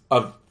hundreds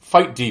of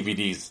fight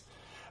DVDs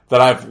that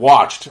I've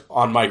watched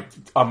on my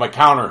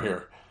counter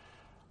here.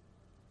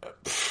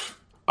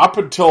 Up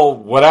until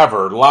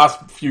whatever, the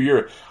last few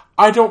years,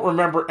 I don't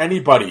remember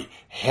anybody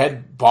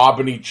head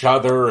bobbing each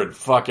other and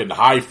fucking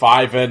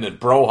high-fiving and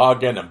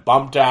bro-hugging and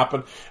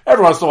bum-tapping.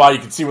 Every once in a while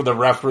you can see when the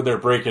refs were there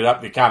breaking it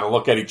up, you kind of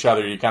look at each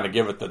other, you kind of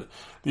give it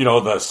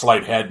the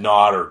slight head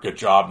nod or good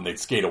job, and they'd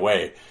skate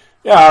away.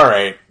 Yeah,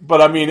 alright.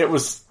 But I mean, it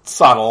was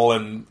subtle,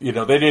 and, you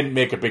know, they didn't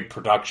make a big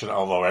production,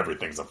 although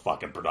everything's a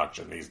fucking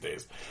production these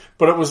days.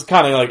 But it was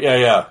kind of like,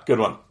 yeah, good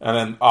one. And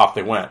then off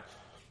they went.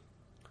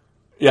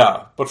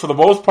 Yeah, but for the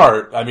most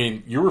part, I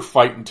mean, you were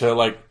fighting to,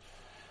 like,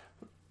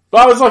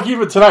 well, it was like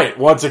even tonight,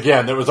 once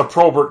again, there was a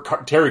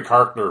Probert Terry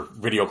Carkner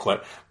video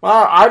clip.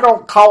 Well,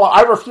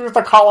 I refuse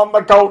to call him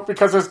the GOAT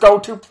because his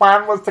go-to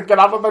plan was to get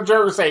out of the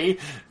jersey.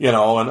 You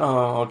know, and,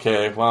 oh,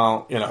 okay,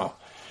 well, you know.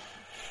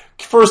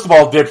 First of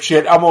all,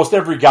 dipshit, almost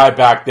every guy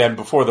back then,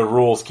 before the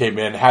rules came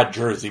in, had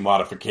jersey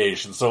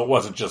modifications, so it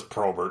wasn't just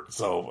Probert,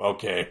 so,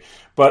 okay.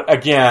 But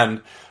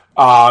again,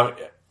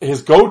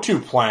 his go-to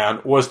plan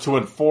was to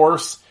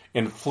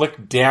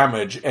inflict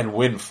damage, and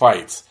win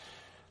fights.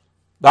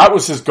 That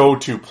was his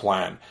go-to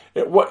plan.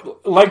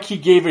 Like he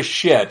gave a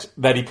shit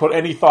that he put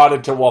any thought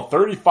into, well,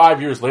 35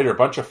 years later, a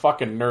bunch of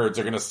fucking nerds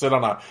are going to sit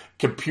on a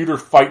computer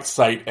fight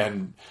site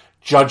and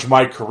judge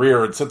my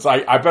career, and since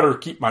I better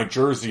keep my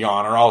jersey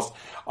on or else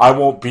I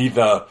won't be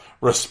the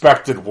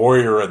respected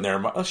warrior in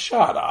there.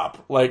 Shut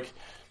up. Like,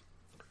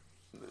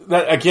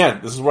 that,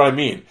 again, this is what I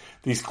mean.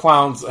 These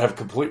clowns have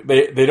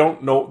they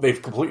don't know, they've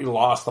completely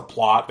lost the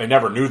plot. They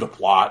never knew the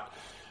plot.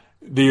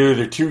 They're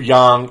either too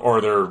young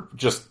or they're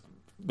just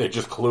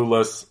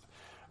clueless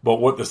about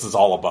what this is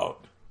all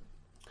about.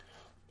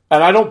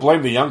 And I don't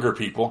blame the younger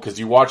people, because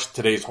you watch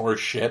today's horse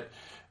shit.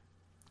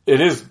 It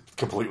is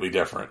completely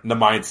different. The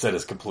mindset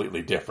is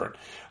completely different.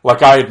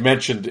 Like I had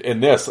mentioned in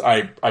this,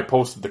 I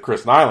posted the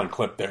Chris Nyland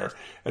clip there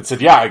and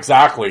said, yeah,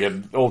 exactly.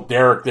 And old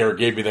Derek there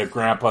gave me the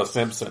Grandpa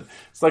Simpson.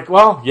 It's like,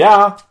 well,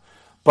 yeah,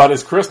 but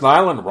is Chris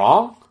Nyland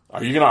wrong?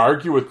 Are you going to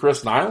argue with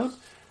Chris Nyland?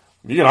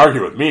 You can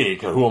argue with me,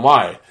 because who am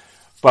I?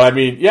 But I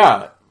mean,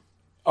 yeah,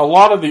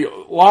 all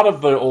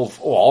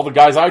the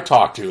guys I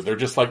talk to, they're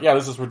just like, yeah,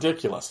 this is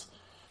ridiculous.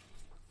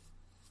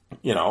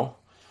 you know,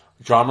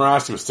 John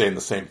Morassi was saying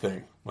the same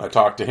thing when I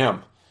talked to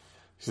him.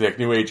 He's like,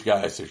 new age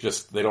guys, it's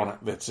just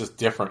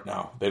different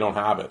now. They don't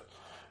have it,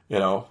 you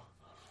know,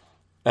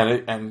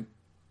 and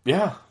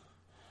yeah,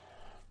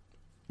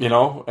 you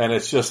know, and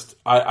it's just,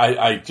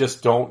 I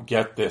just don't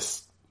get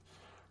this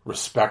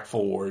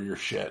respectful warrior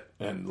shit.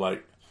 And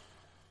like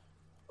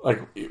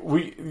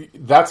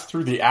that's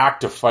through the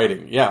act of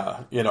fighting.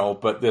 Yeah. You know,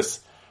 but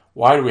this,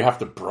 why do we have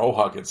to bro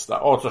hug and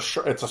stuff? Oh,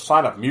 it's a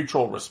sign of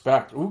mutual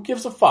respect. Who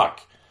gives a fuck?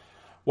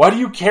 Why do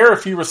you care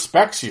if he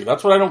respects you?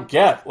 That's what I don't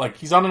get. Like,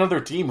 he's on another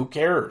team. Who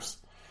cares?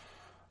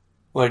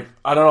 Like,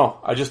 I don't know.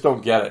 I just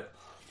don't get it.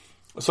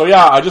 So,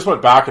 yeah, I just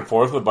went back and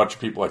forth with a bunch of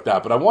people like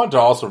that. But I wanted to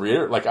also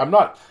reiterate, like, I'm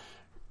not...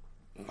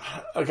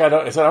 Like,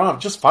 I said, I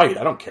don't just fight.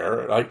 I don't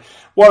care. Like,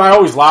 well, I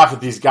always laugh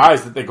at these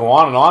guys that they go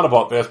on and on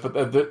about this, but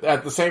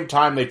at the same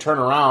time, they turn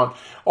around,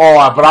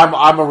 but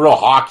I'm a real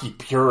hockey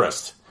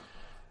purist.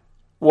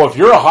 Well, if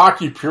you're a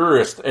hockey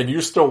purist and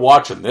you're still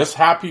watching this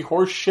happy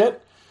horse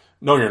shit...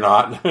 No, you're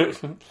not.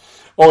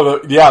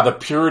 The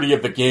purity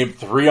of the game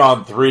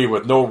 3-on-3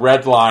 with no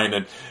red line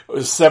and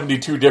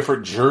 72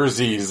 different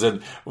jerseys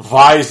and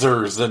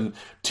visors and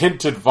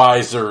tinted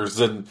visors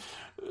and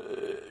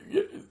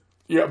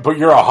yeah. But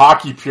you're a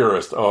hockey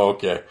purist. Oh,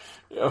 okay.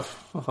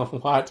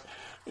 What?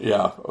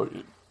 Yeah.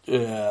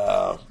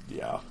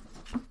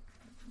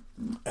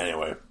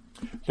 Anyway,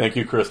 thank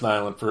you, Chris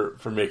Nyland,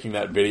 for making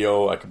that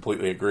video. I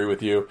completely agree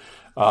with you.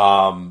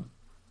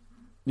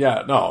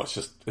 Yeah, no,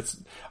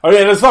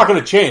 it's not going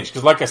to change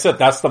because, like I said,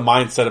 that's the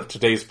mindset of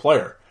today's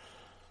player.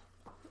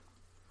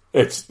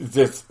 It's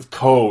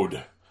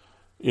code,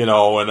 you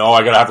know, and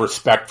I got to have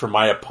respect for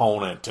my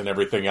opponent and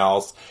everything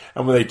else.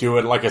 And when they do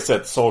it, like I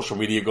said, social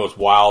media goes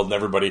wild and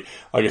everybody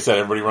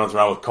runs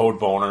around with code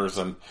boners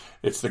and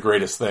it's the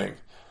greatest thing.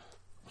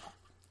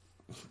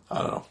 I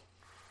don't know.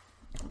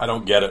 I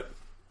don't get it.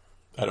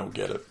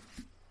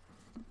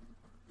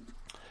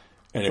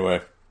 Anyway.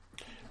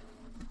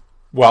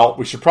 Well,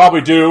 we should probably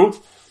do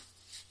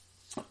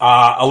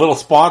a little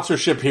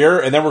sponsorship here,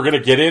 and then we're going to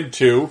get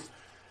into,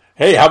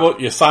 hey, how about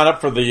you sign up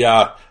for the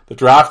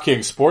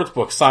DraftKings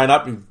Sportsbook? Sign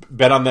up and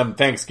bet on them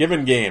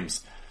Thanksgiving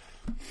games.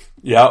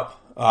 Yep.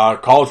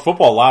 College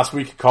football, last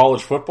week of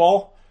college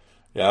football.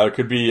 Yeah, it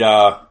could be,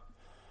 I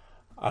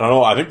don't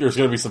know, I think there's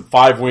going to be some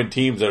 5-win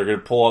teams that are going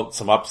to pull out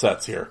some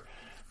upsets here,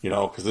 you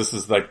know, because this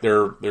is like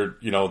their,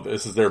 you know,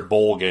 this is their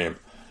bowl game.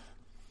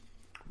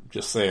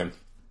 Just saying.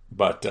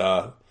 But,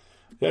 yeah,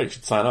 you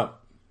should sign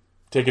up.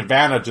 Take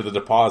advantage of the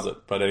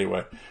deposit. But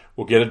anyway,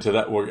 we'll get into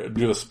that. We'll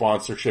do the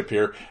sponsorship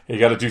here. You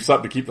got to do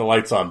something to keep the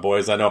lights on,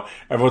 boys. I know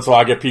every once in a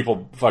while I get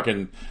people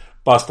fucking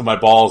busting my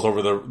balls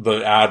over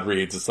the ad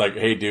reads. It's like,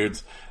 hey,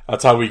 dudes,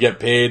 that's how we get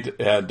paid,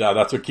 and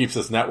that's what keeps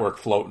this network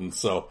floating.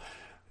 So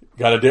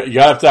you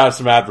have to have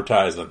some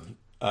advertising.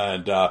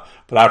 And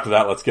but after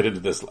that, let's get into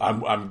this.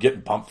 I'm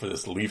getting pumped for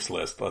this Leafs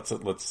list. Let's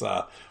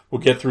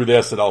we'll get through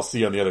this, and I'll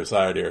see you on the other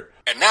side here.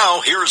 And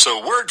now, here's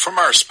a word from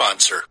our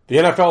sponsor. The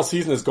NFL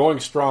season is going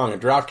strong,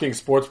 and DraftKings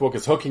Sportsbook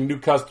is hooking new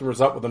customers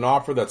up with an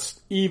offer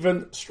that's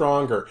even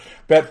stronger.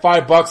 Bet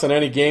 $5 on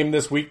any game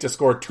this week to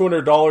score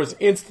 $200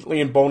 instantly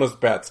in bonus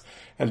bets.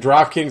 And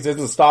DraftKings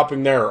isn't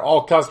stopping there.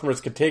 All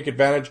customers can take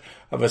advantage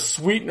of a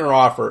sweetener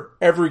offer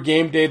every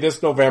game day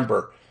this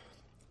November.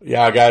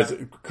 Yeah, guys,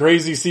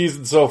 crazy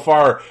season so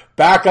far.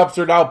 Backups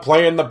are now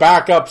playing the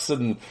backups,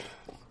 and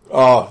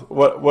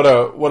what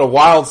a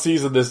wild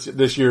season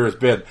this year has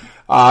been.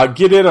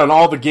 Get in on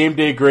all the game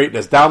day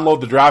greatness. Download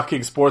the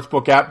DraftKings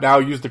Sportsbook app now.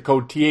 Use the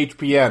code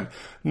THPN.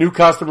 New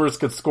customers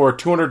can score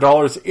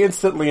 $200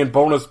 instantly in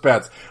bonus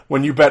bets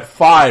when you bet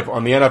 $5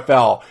 on the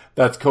NFL.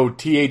 That's code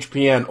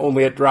THPN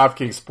only at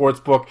DraftKings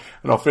Sportsbook,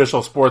 an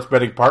official sports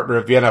betting partner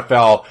of the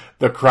NFL.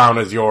 The crown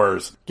is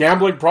yours.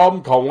 Gambling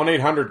problem? Call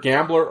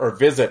 1-800-GAMBLER or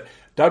visit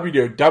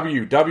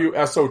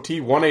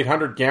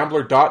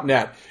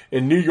www.SOT1800gambler.net.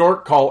 In New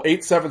York, call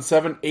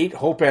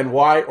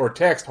 877-8-HOPE-NY or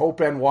text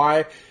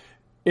HOPE-NY.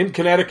 In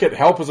Connecticut,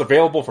 help is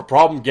available for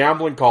problem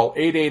gambling. Call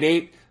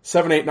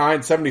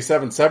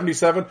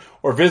 888-789-7777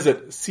 or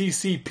visit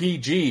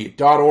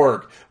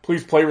ccpg.org.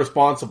 Please play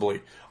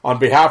responsibly. On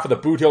behalf of the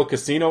Boot Hill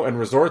Casino and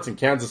Resorts in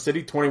Kansas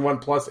City, 21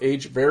 plus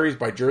age varies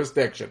by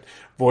jurisdiction.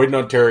 Void in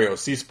Ontario.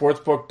 See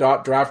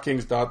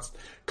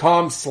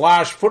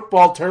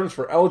sportsbook.draftkings.com/football terms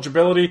for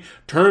eligibility,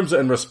 terms,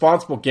 and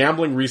responsible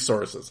gambling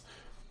resources.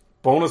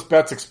 Bonus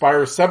bets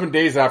expire 7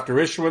 days after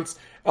issuance.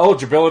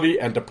 Eligibility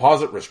and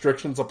deposit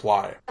restrictions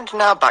apply. And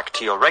now back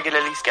to your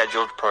regularly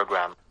scheduled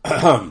program.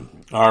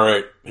 All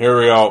right, here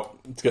we go.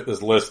 Let's get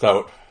this list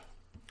out.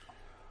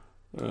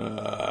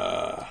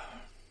 All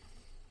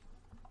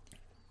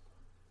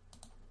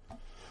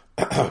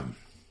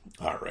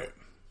right.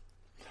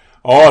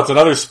 Oh, it's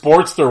another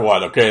Sportster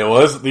one. Okay,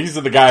 well, these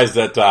are the guys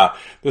that,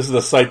 this is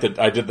the site that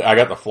I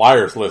got the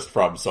Flyers list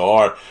from,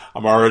 so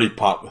I'm already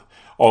pumped.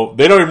 Oh,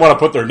 they don't even want to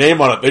put their name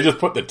on it. They just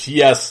put the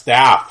TS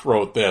staff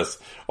wrote this.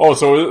 Oh,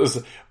 so it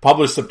was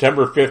published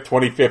September 5th,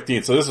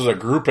 2015. So this is a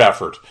group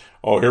effort.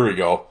 Oh, here we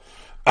go.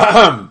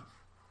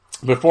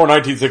 Before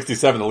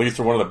 1967, the Leafs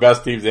were one of the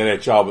best teams in the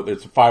NHL, but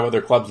there's 5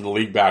 other clubs in the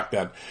league back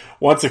then.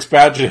 Once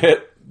expansion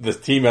hit, this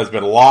team has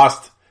been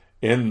lost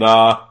in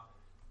the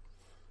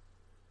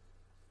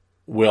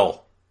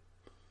will.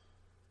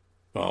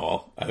 Oh,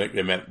 well, I think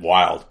they meant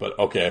wild, but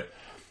okay.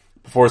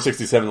 Before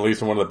 67, the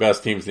Leafs were one of the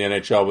best teams in the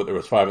NHL, but there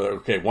was 5 other.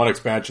 Okay, one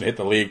expansion hit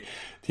the league.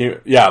 Team,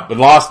 been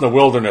lost in the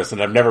wilderness and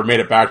have never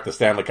made it back to the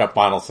Stanley Cup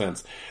final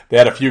since. They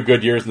had a few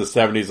good years in the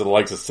 70s with the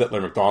likes of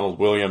Sittler, McDonald,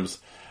 Williams,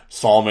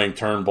 Salming,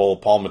 Turnbull,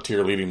 Paul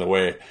Mateer leading the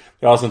way.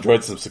 They also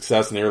enjoyed some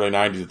success in the early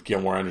 90s with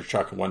Gilmore, Andrew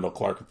Chuck, and Wendell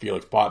Clark and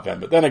Felix Potvin.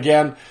 But then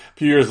again, a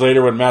few years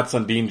later when Matt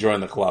Sundin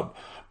joined the club.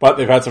 But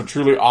they've had some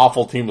truly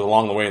awful teams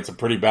along the way and some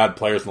pretty bad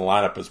players in the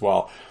lineup as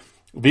well.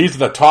 These are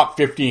the top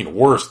 15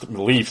 worst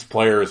Leafs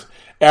players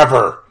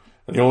ever.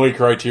 And the only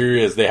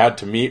criteria is they had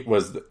to meet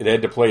was they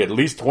had to play at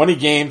least 20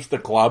 games at the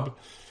club.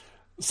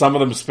 Some of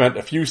them spent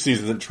a few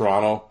seasons in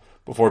Toronto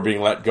before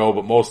being let go,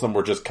 but most of them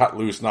were just cut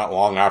loose not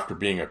long after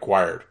being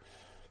acquired.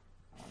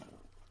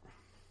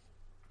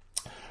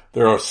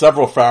 There are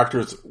several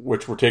factors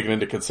which were taken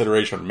into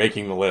consideration when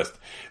making the list.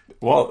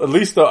 Well, at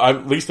least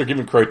they're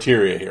given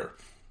criteria here.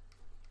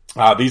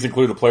 These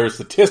include the player's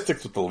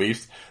statistics with the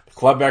Leafs, the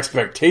club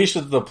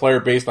expectations of the player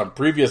based on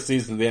previous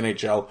seasons of the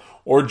NHL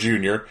or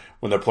junior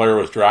when the player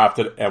was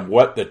drafted, and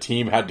what the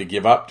team had to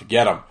give up to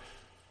get him.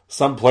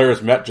 Some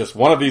players met just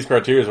one of these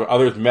criteria, while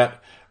others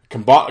met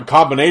a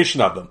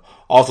combination of them.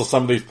 Also,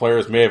 some of these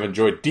players may have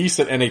enjoyed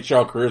decent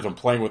NHL careers when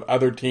playing with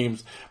other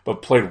teams,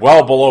 but played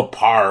well below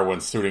par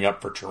when suiting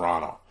up for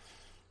Toronto.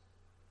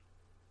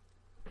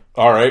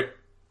 All right,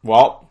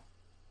 well,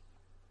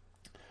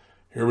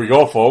 here we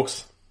go,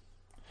 folks.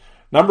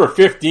 Number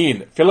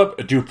 15,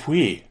 Philippe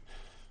Dupuis.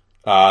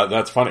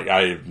 That's funny.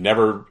 I have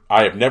never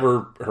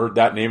heard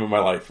that name in my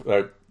life.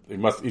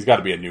 He's got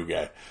to be a new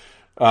guy.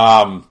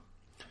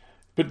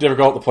 Bit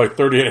difficult to play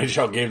 30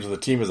 NHL games with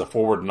the team as a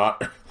forward and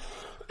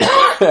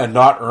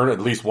not earn at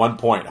least 1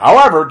 point.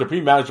 However,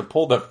 Dupuis managed to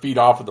pull the feet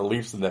off of the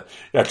Leafs in the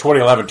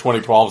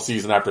 2011-2012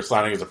 season after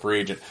signing as a free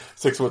agent.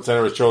 6-foot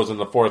center was chosen in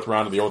the 4th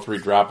round of the 2003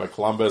 draft by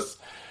Columbus.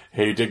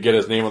 He did get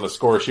his name on the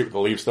score sheet with the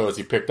Leafs, though, as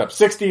he picked up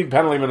 16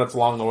 penalty minutes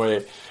along the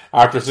way.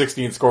 After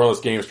 16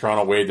 scoreless games,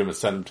 Toronto waived him and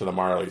sent him to the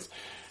Marlies.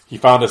 He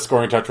found his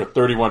scoring touch with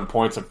 31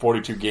 points in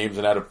 42 games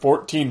and added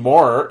 14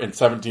 more in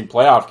 17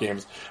 playoff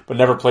games, but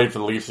never played for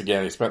the Leafs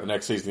again. He spent the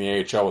next season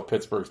in the AHL with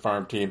Pittsburgh's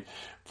farm team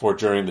before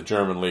joining the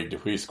German league.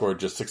 Dupuis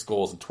scored just 6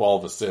 goals and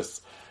 12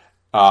 assists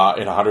in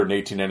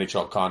 118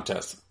 NHL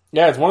contests.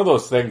 Yeah, it's one of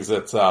those things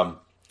that's...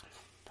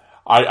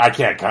 I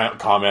can't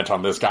comment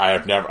on this guy. I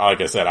have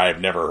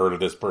never heard of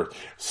this person.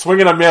 Swing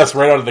and a miss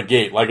right out of the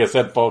gate. Like I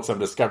said, folks, I'm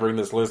discovering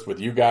this list with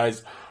you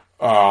guys.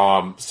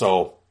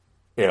 So,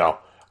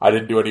 I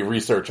didn't do any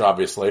research,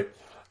 obviously.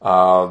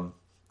 So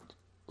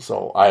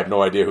I have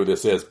no idea who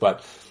this is,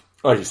 but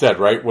like you said,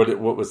 right?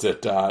 What was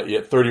it? He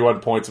had 31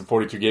 points in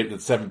 42 games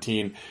and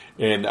 17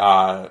 in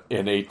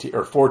 18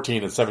 or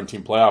 14 and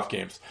 17 playoff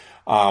games.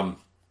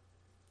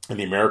 In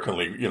the American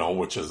League,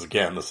 which is,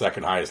 again, the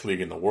second highest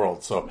league in the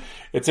world. So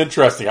it's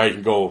interesting how you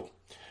can go,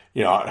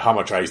 how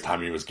much ice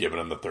time he was given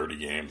in the 30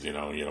 games,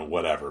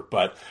 whatever.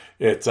 But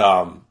it's,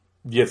 you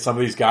get some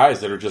of these guys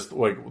that are just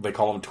like, they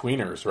call them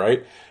tweeners,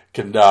 right?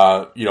 Can,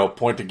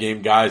 point to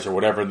game guys or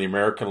whatever in the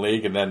American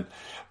League. And then,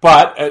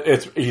 but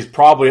he's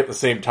probably at the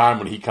same time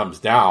when he comes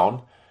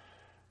down,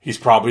 he's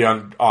probably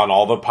on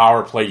all the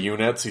power play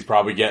units. He's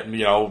probably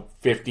getting,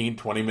 15,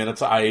 20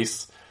 minutes of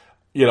ice.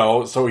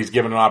 So he's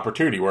given an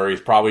opportunity where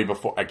he's probably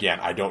before, again,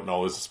 I don't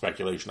know, this is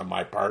speculation on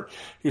my part.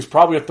 He was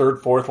probably a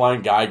 3rd, 4th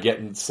line guy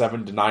getting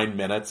 7 to 9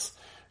 minutes.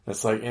 And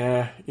it's like,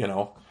 and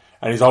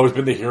he's always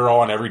been the hero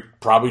on every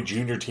probably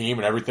junior team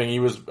and everything he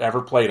was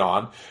ever played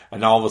on. And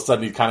now all of a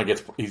sudden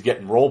he's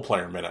getting role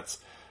player minutes.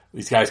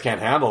 These guys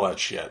can't handle that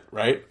shit,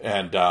 right?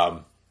 And,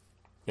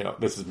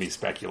 this is me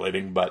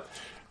speculating, but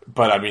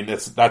I mean,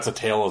 that's a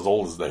tale as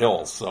old as the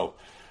hills. So,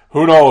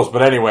 who knows?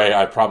 But anyway,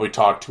 I probably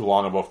talked too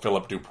long about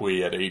Philippe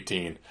Dupuis at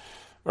 18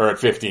 or at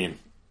 15.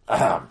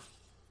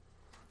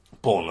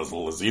 Pulling his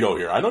Lazito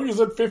here. I know you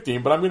said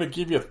 15, but I'm going to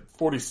give you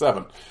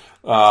 47.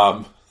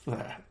 Crack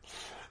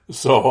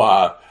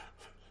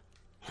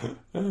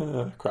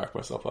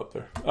myself up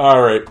there.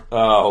 All right.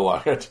 Hold on.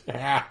 I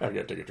got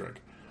to take a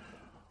drink.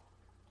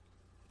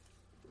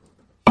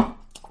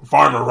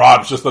 Farmer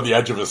Rob's just on the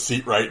edge of his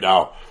seat right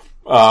now.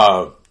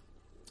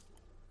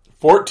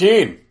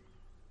 14.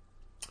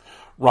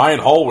 Ryan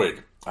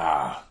Holwig.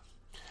 I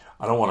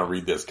don't want to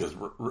read this because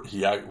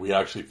we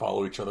actually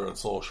follow each other on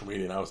social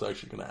media, and I was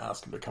actually going to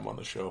ask him to come on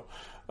the show.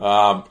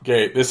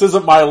 Okay, this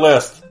isn't my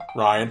list,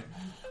 Ryan.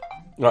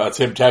 It's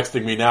him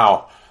texting me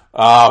now.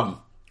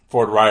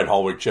 Forward Ryan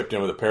Holwig chipped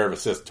in with a pair of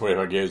assists,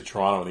 25 games in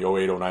Toronto in the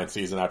 08-09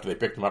 season after they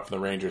picked him up from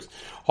the Rangers.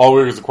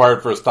 Holwig was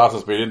acquired for his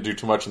toughness, but he didn't do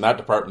too much in that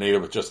department either,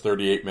 with just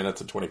 38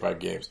 minutes and 25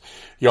 games.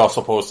 He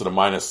also posted a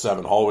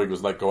 -7. Holwig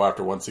was let go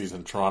after one season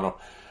in Toronto,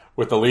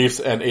 with the Leafs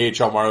and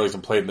AHL Marlies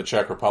and played in the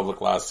Czech Republic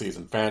last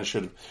season. Fans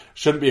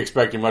shouldn't be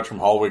expecting much from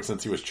Hallwig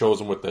since he was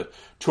chosen with the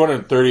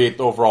 238th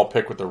overall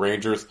pick with the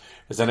Rangers.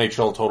 His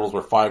NHL totals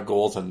were 5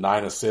 goals and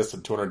 9 assists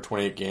in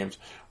 228 games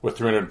with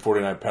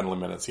 349 penalty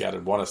minutes. He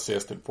added 1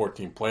 assist in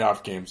 14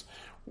 playoff games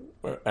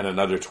and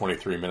another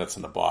 23 minutes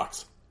in the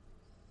box.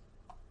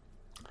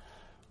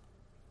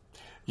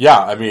 Yeah,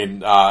 I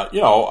mean,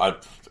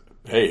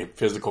 hey,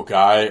 physical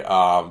guy.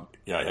 I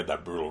had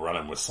that brutal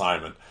run-in with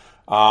Simon.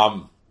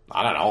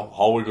 I don't know.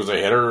 Hallwig was a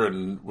hitter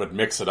and would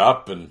mix it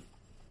up, and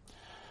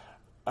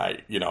I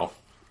don't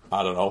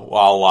know.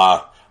 Well,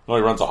 I know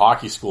he runs a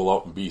hockey school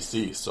out in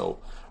BC, so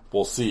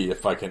we'll see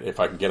if I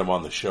can get him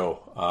on the show.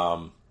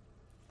 I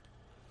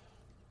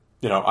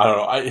don't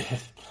know.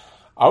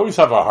 I always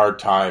have a hard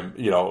time,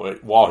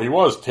 while he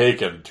was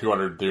taken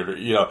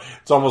 230,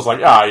 it's almost like,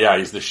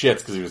 he's the shits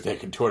because he was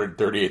taken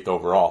 238th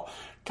overall.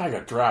 Guy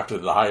got drafted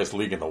in the highest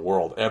league in the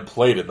world and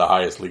played in the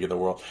highest league in the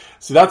world.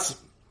 See, that's,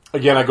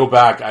 again, I go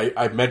back,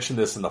 I mentioned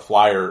this in the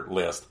flyer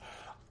list.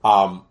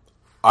 I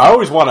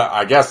always want to,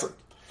 I guess,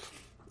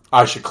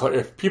 I should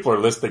if people are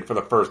listening for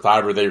the first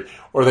time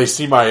or they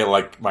see my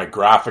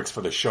graphics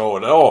for the show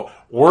and,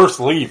 worst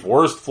Leaf,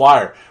 worst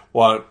Flyer.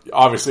 Well,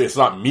 obviously it's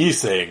not me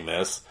saying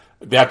this.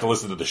 They have to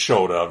listen to the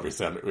show to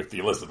understand. If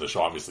you listen to the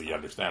show, obviously you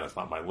understand it's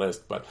not my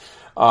list. But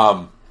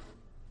I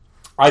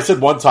said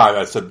one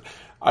time,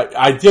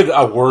 I did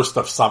a worst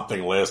of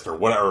something list or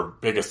whatever,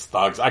 biggest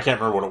thugs. I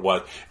can't remember what it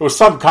was. It was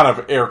some kind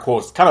of air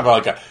quotes, kind of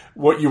like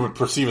what you would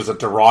perceive as a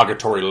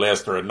derogatory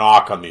list or a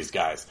knock on these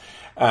guys.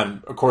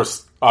 And of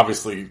course,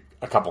 obviously,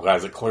 a couple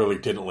guys that clearly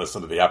didn't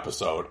listen to the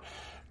episode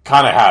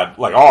kind of had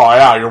like, oh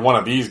yeah, you're one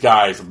of these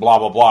guys and blah,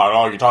 blah, blah.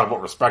 Oh, you talk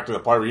about respecting the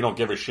player. You don't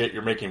give a shit.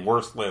 You're making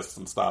worse lists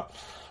and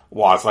stuff.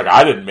 Well, it's like,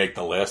 I didn't make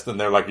the list. And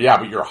they're like, yeah,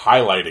 but you're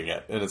highlighting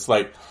it. And it's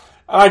like,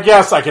 and I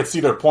guess I could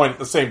see their point at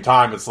the same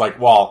time. It's like,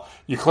 well,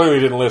 you clearly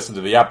didn't listen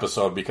to the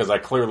episode because I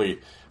clearly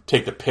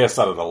take the piss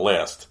out of the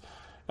list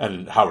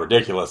and how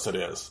ridiculous it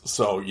is.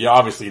 So you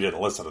obviously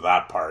didn't listen to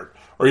that part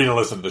or you didn't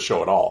listen to the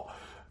show at all.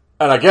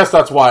 And I guess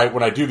that's why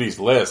when I do these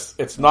lists,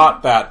 it's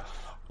not that,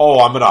 I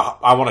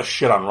want to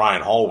shit on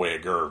Ryan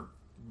Hallwig or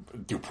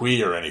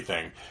Dupuis or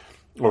anything.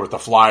 Or with the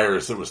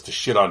Flyers, it was to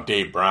shit on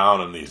Dave Brown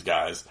and these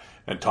guys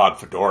and Todd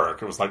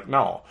Fedoruk. It was like,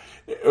 no.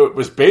 It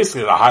was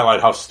basically to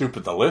highlight how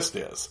stupid the list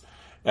is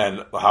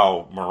and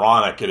how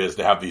moronic it is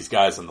to have these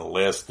guys on the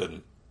list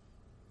and,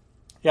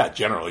 yeah,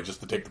 generally just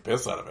to take the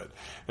piss out of it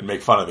and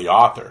make fun of the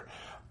author.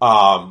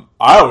 I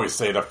always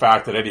say the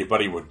fact that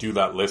anybody would do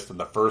that list in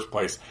the first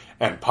place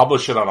and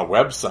publish it on a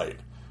website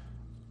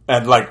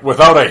and,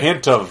 without a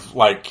hint of,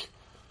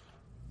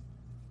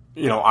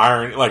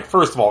 irony,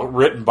 first of all,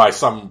 written by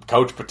some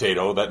couch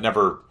potato that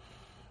never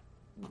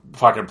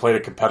fucking played a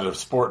competitive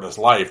sport in his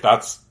life.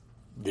 That's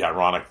the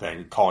ironic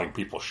thing, calling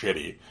people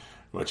shitty,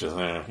 which is,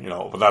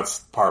 but that's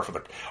par for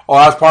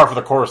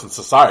the course in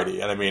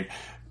society. And I mean,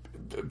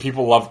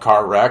 people love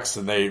car wrecks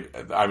and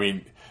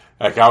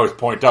like I always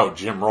point out,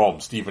 Jim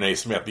Rome, Stephen A.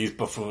 Smith, these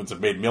buffoons have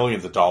made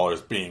millions of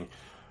dollars being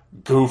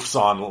goofs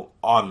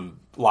on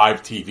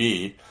live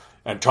TV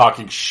and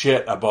talking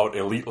shit about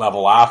elite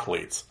level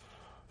athletes.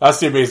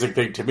 That's the amazing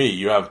thing to me.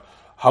 You have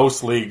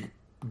House League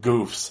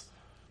goofs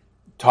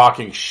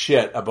talking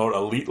shit about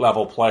elite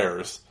level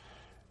players,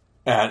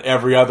 and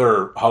every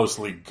other House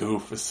League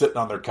goof is sitting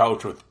on their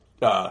couch with,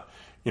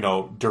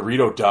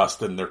 Dorito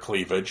dust in their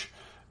cleavage.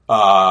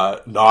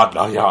 Fuck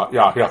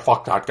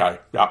that guy.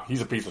 Yeah,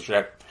 he's a piece of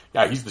shit.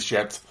 Yeah, he's the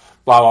shit.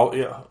 Blah, blah,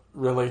 yeah,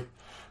 really?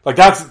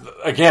 That's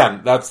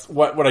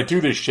when I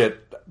do this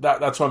shit,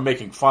 that's what I'm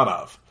making fun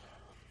of.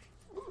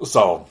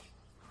 So,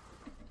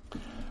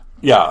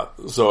 yeah,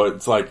 so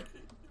it's like,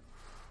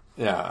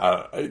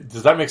 yeah,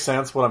 does that make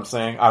sense what I'm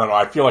saying? I don't know,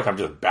 I feel like I'm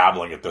just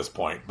babbling at this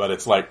point, but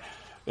it's like,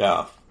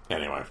 yeah,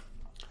 anyway.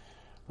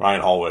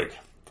 Ryan Hallwig,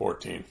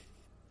 14.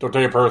 Don't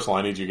take it personal,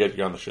 I need you to get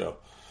you on the show.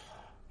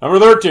 Number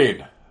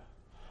 13,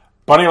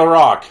 Bunny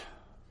Larocque.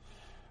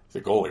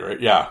 He's a goalie, right?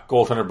 Yeah,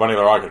 goaltender Bunny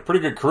Larocque. A pretty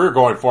good career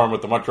going for him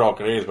with the Montreal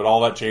Canadiens, but all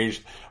that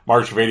changed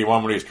March of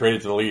 81 when he was traded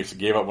to the Leafs and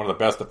gave up one of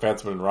the best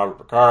defensemen in Robert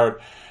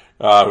Picard,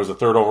 who was the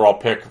third overall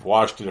pick of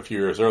Washington a few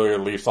years earlier.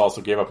 The Leafs also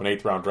gave up an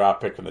 8th-round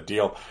draft pick in the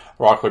deal.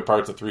 Larocque played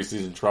parts of 3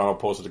 seasons in Toronto,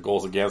 posted the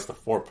goals against a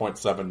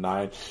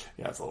 4.79.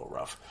 Yeah, it's a little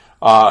rough.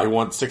 He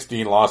won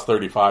 16, lost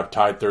 35,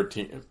 tied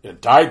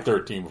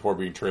 13 before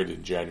being traded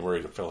in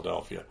January to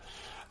Philadelphia.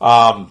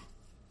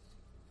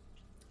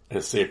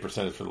 His save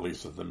percentage for the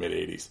Leafs was in the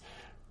mid-80s.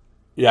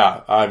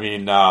 Yeah, I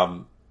mean,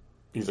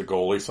 he's a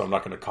goalie, so I'm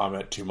not going to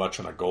comment too much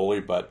on a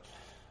goalie, but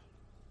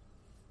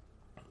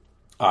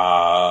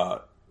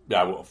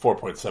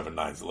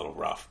 4.79 is a little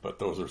rough, but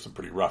those are some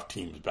pretty rough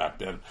teams back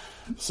then.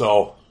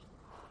 So,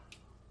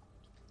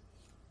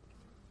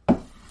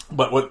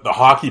 but what the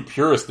hockey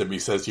purist in me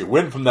says, you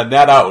win from the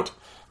net out.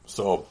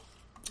 So,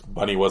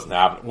 Bunny wasn't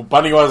having it. Well,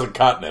 Bunny wasn't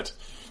cutting it.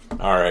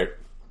 All right.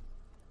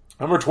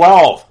 Number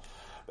 12,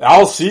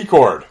 Al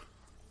Secord.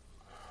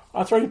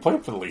 That's right, he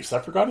played for the Leafs. I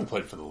forgot he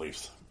played for the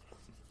Leafs.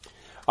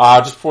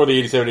 Just before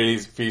the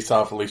 87-80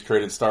 face-off, the Leafs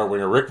traded star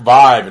winger Rick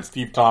Vaive and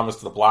Steve Thomas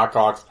to the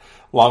Blackhawks,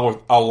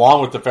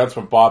 along with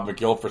defenseman Bob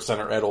McGill for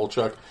center Ed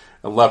Olczyk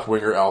and left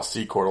winger Al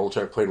Secord.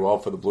 Olczyk played well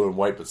for the blue and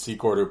white, but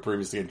Secord, who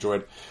previously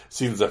enjoyed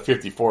seasons of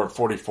 54 and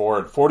 44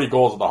 and 40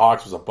 goals with the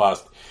Hawks, was a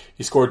bust.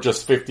 He scored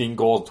just 15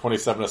 goals,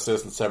 27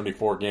 assists in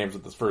 74 games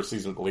with his first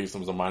season with the Leafs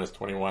and was a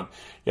 -21.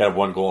 He had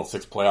 1 goal in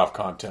 6 playoff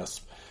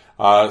contests.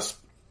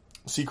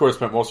 Secord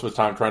spent most of his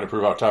time trying to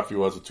prove how tough he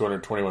was with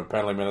 221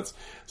 penalty minutes.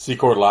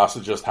 Secord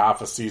lasted just half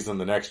a season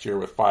the next year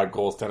with 5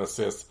 goals, 10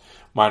 assists,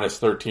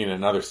 -13 and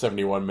another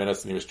 71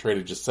 minutes, and he was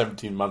traded just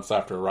 17 months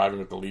after arriving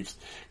with the Leafs,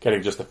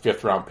 getting just a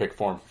 5th-round pick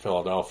for him from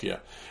Philadelphia.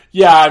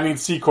 Yeah, I mean,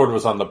 Secord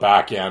was on the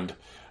back end,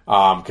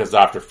 because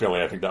after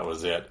Philly, I think that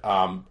was it.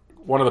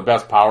 One of the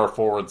best power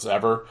forwards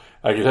ever.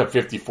 He had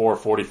 54,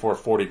 44,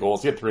 40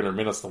 goals. He had 300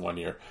 minutes the one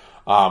year.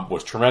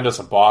 Was tremendous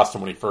in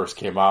Boston when he first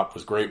came up,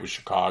 was great with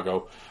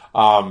Chicago.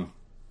 I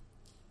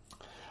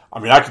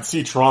mean, I could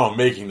see Toronto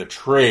making the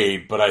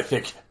trade, but I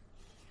think,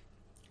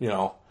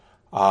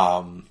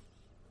 and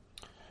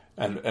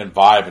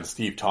Vaive and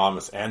Steve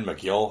Thomas and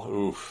McGill,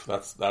 oof,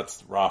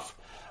 that's rough.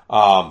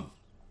 Vaive,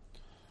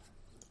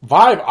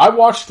 I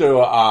watched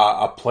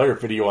a player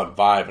video on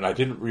Vaive, and I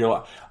didn't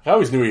realize, I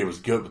always knew he was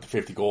good with the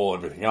 50 goal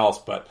and everything else,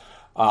 but,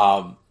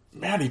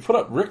 man,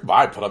 Rick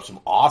Vaive put up some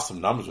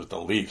awesome numbers with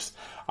the Leafs.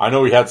 I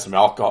know he had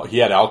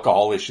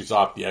alcohol issues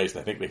off the ice,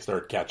 and I think they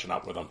started catching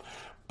up with him.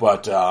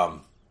 But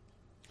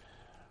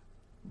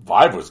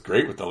Vaive was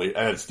great with the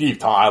Leafs.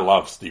 And I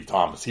love Steve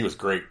Thomas. He was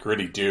great,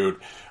 gritty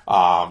dude.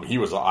 I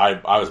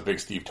was a big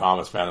Steve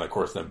Thomas fan, and of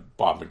course then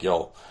Bob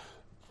McGill.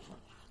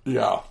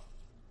 Yeah.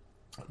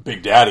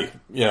 Big Daddy,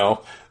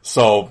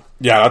 So,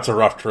 yeah, that's a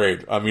rough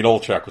trade. I mean,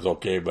 Olczyk was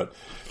okay, but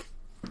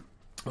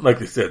like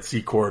they said,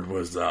 Secord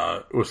was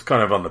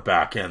kind of on the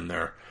back end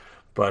there.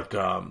 But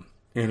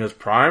in his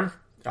prime,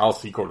 Al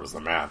Secord was the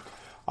man.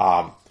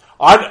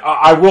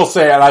 I will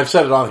say, and I've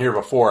said it on here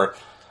before,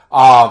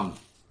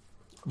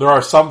 there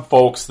are some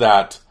folks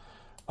that,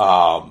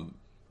 Secord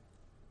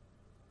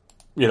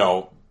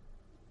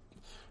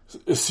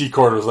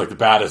was like the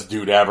baddest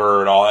dude ever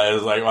and all that. It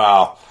was like,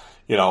 wow,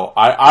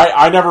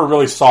 I never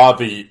really saw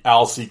the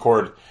Al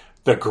Secord,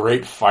 the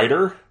great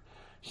fighter.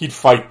 He'd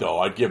fight though,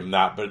 I'd give him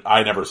that, but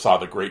I never saw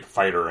the great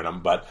fighter in him.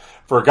 But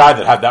for a guy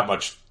that had that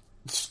much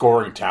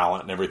scoring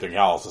talent and everything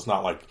else, it's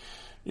not like,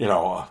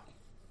 I'm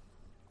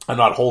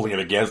not holding it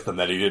against him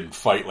that he didn't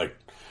fight like,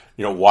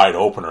 wide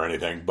open or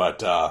anything,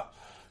 but,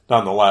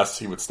 nonetheless,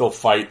 he would still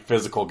fight,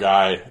 physical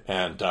guy,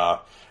 and,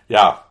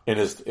 in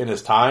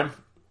his time,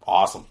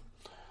 awesome.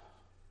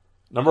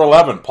 Number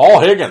 11, Paul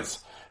Higgins.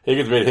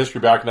 Higgins made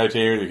history back in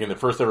 1980, became the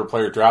first ever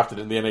player drafted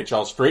in the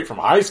NHL straight from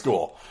high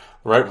school.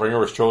 The right winger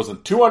was chosen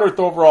 200th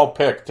overall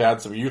pick to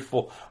add some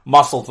youthful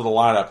muscle to the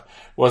lineup. It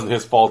wasn't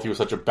his fault he was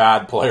such a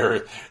bad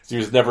player,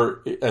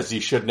 as he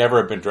should never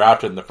have been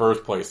drafted in the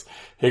first place.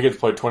 Higgins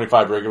played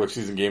 25 regular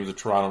season games in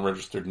Toronto and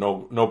registered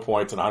no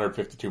points in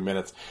 152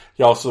 minutes.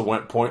 He also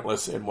went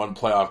pointless in one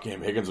playoff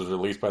game. Higgins was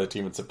released by the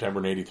team in September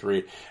of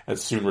 '83 and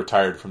soon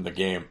retired from the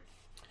game.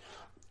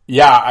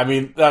 Yeah, I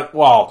mean,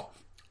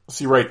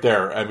 see right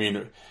there. I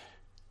mean,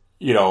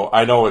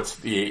 I know it's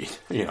the,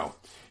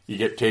 you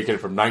get taken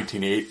from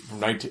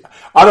 1980,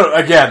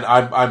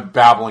 I'm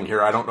babbling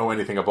here. I don't know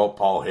anything about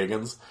Paul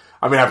Higgins.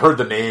 I mean, I've heard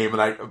the name,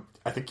 and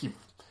I think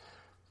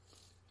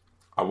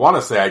I want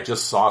to say I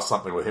just saw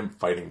something with him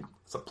fighting,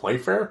 it's a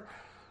Playfair?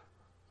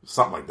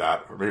 Something like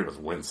that. Or maybe it was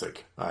Winsick.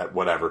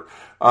 Whatever.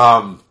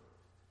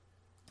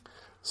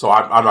 So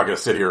I'm not going to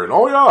sit here and,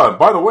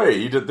 by the way,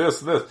 he did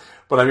this and this.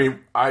 But I mean,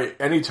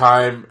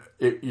 anytime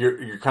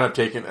you're kind of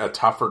taking a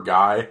tougher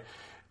guy,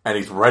 and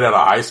he's right out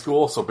of high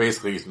school, so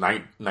basically he's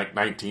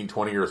 19,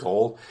 20 years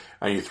old,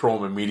 and you throw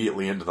him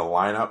immediately into the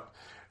lineup,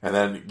 and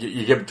then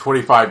you give him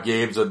 25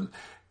 games and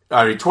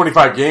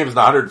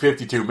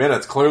 152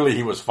 minutes. Clearly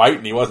he was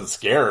fighting, he wasn't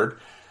scared.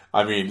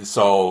 I mean,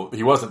 so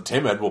he wasn't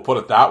timid, we'll put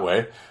it that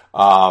way.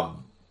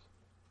 And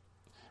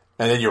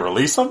then you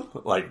release him?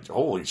 Like,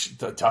 holy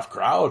shit, tough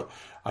crowd.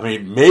 I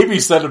mean, maybe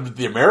send him to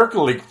the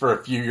American League for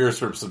a few years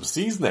for some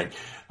seasoning.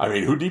 I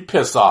mean, who'd he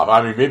piss off?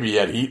 I mean, maybe he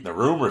had heat in the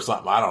room or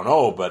something, I don't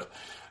know, but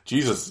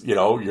Jesus,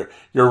 you're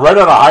right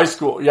out of high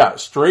school. Yeah,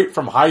 straight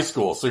from high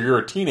school. So you're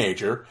a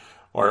teenager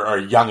or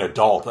a young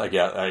adult, I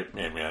guess.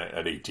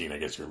 At 18, I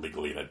guess you're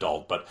legally an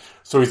adult. But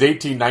so he's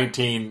 18,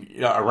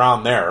 19,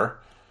 around there.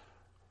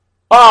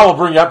 Oh, we'll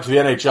bring you up to the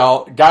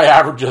NHL. Guy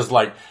averages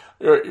like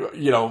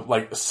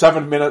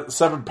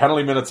 7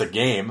 penalty minutes a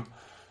game.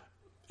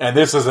 And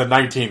this is in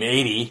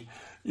 1980,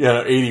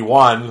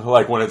 81,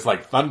 like when it's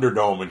like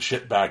Thunderdome and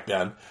shit back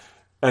then.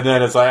 And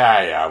then it's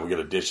like, we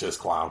gotta dish this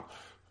clown.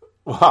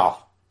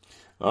 Wow.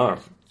 Oh,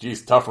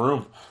 geez, tough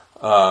room.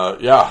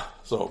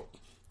 So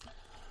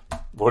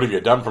what have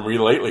you done for me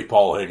lately,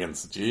 Paul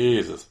Higgins?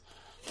 Jesus.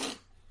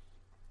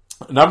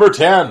 Number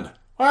 10.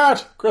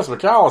 What? Chris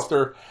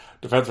McAllister.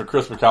 Defenseman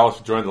Chris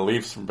McAllister joined the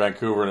Leafs from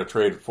Vancouver in a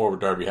trade for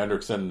forward Darby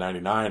Hendrickson in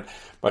 1999.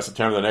 By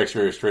September the next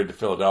year, he was traded to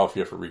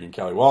Philadelphia for Regan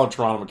Kelly. While in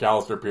Toronto,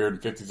 McAllister appeared in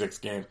 56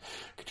 games,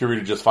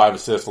 contributed just 5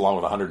 assists along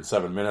with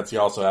 107 minutes. He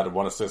also added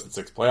 1 assist in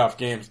 6 playoff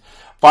games.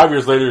 5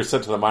 years later, he was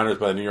sent to the minors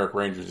by the New York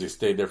Rangers. He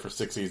stayed there for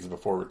 6 seasons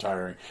before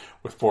retiring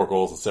with 4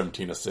 goals and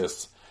 17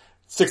 assists,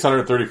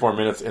 634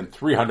 minutes in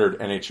 300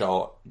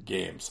 NHL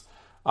games.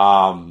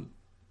 I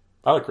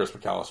like Chris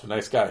McAllister.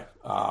 Nice guy.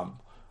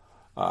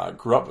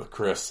 Grew up with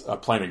Chris,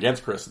 playing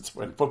against Chris in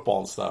football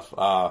and stuff.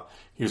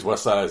 He was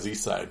West Side, I was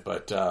East Side.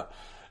 But,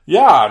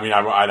 yeah, I mean,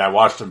 I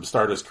watched him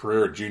start his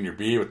career at Junior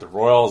B with the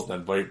Royals,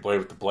 then play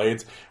with the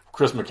Blades.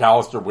 Chris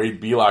McAllister,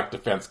 Wade Belak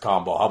defense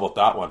combo. How about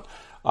that one?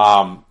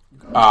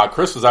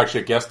 Chris was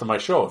actually a guest on my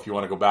show. If you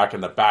want to go back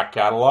in the back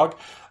catalog,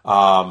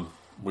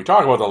 we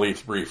talk about the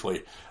Leafs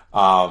briefly.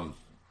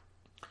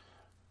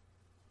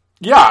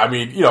 Yeah, I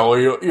mean, you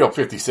know,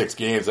 56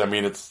 games. I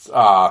mean, it's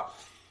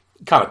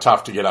kind of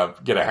tough to get a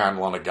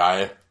handle on a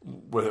guy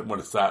when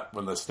his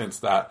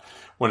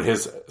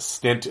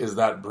stint is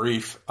that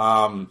brief.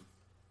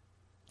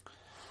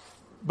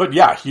 But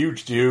yeah,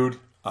 huge dude.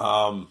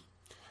 You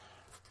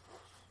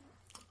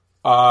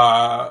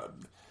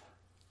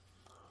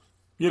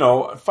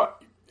know,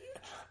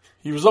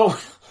 he was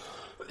always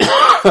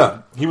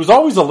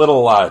a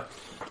little.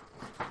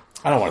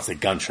 I don't want to say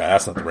gun shy.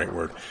 That's not the right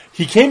word.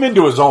 He came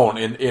into his own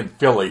in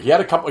Philly. He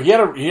had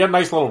a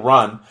nice little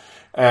run,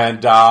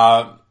 and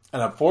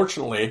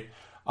unfortunately,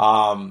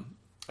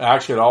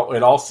 actually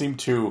it all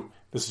seemed to.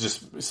 This is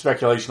just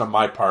speculation on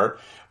my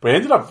part, but he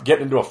ended up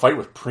getting into a fight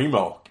with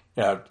Primo,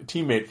 a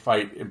teammate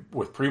fight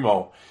with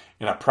Primo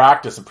in a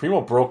practice, and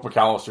Primo broke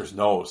McAllister's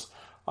nose,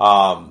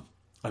 and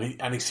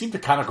he seemed to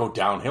kind of go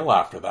downhill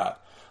after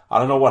that. I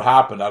don't know what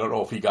happened. I don't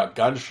know if he got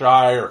gun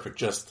shy or if it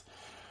just,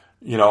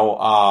 you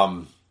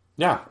know.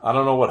 Yeah, I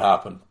don't know what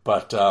happened,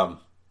 but and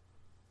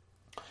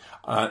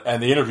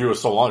the interview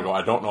was so long ago,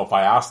 I don't know if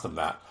I asked him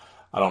that.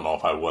 I don't know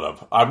if I would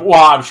have.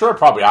 I'm sure I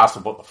probably asked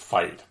him about the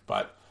fight,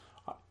 but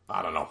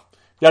I don't know.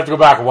 You have to go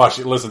back and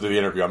listen to the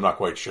interview. I'm not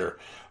quite sure.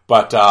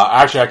 But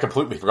actually, I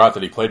completely forgot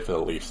that he played for the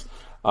Leafs.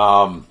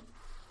 But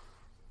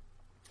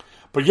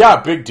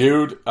yeah, big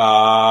dude. You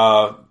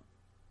know,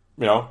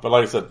 but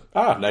like I said,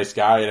 nice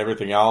guy and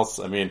everything else.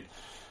 I mean,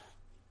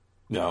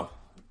 you know,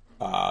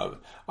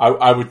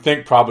 I would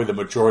think probably the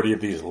majority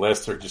of these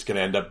lists are just going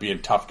to end up being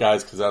tough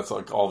guys because that's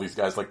like all these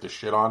guys like to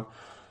shit on.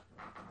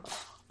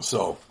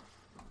 So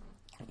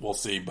we'll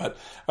see. But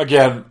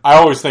again, I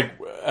always think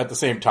at the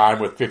same time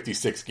with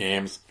 56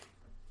 games,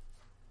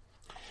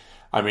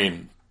 I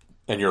mean,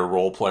 and you're a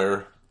role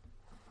player,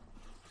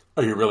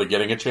 are you really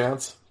getting a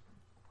chance?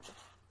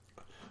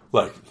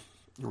 Like,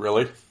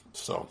 really?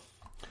 So,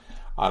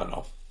 I don't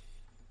know.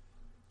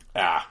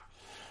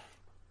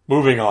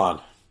 Moving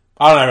on.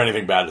 I don't have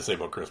anything bad to say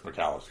about Chris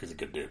McAllister. He's a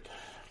good dude.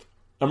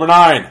 Number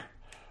 9,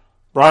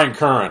 Brian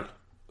Curran.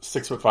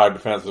 6'5"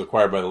 defense was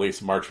acquired by the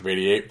Leafs in March of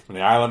 '88 from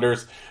the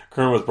Islanders.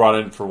 Curran was brought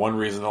in for one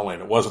reason only,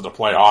 and it wasn't to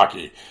play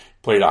hockey. He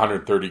played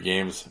 130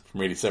 games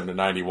from '87 to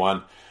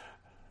 '91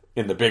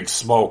 in the Big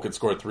Smoke and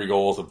scored 3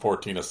 goals and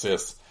 14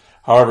 assists.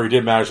 However, he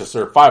did manage to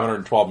serve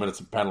 512 minutes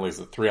of penalties,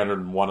 with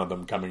 301 of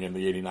them coming in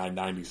the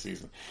 89-90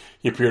 season.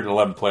 He appeared in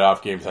 11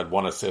 playoff games, had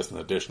 1 assist and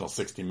an additional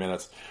 60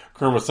 minutes.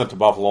 Curran was sent to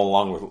Buffalo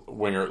along with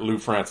winger Lou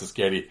Francis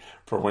Getty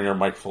for winger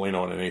Mike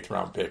Foligno in an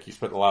 8th-round pick. He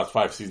spent the last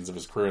 5 seasons of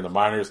his career in the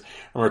minors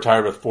and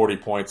retired with 40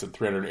 points in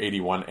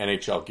 381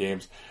 NHL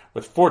games.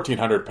 With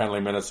 1,400 penalty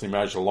minutes, he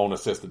managed a lone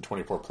assist in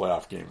 24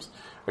 playoff games,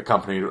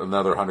 accompanied with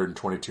another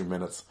 122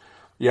 minutes.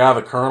 Yeah,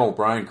 the Colonel,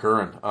 Brian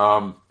Curran.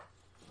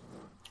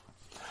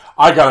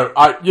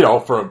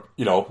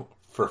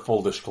 For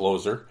full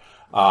disclosure,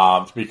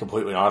 to be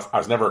completely honest, I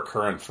was never a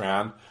Curran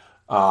fan.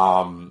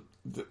 To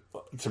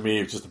me,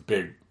 it's just a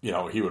big, he's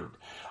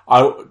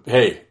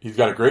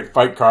got a great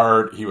fight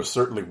card. He was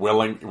certainly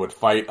willing, he would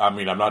fight. I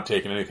mean, I'm not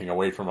taking anything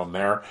away from him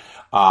there.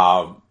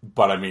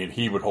 But I mean,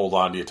 he would hold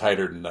on to you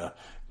tighter than the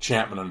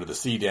Champman under the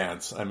sea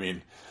dance. I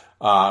mean,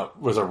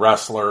 was a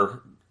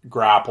wrestler,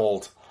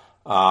 grappled,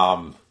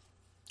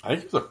 I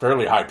think he was a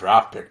fairly high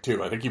draft pick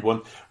too. I think he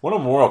won a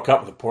Memorial Cup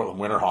with the Portland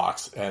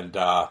Winterhawks, and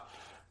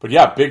but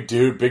yeah, big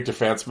dude, big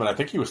defenseman. I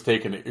think he was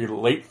taken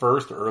late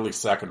 1st or early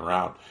 2nd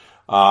round,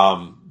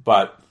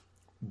 but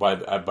by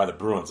the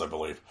Bruins, I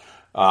believe.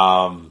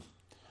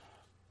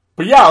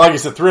 But yeah, like I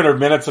said, 300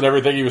 minutes and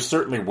everything. He was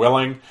certainly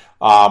willing.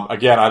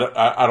 Again,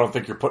 I don't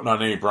think you're putting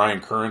on any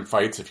Brian Curran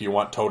fights if you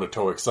want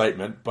toe-to-toe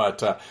excitement,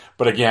 but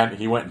again,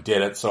 he went and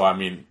did it. So I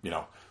mean,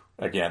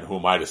 again, who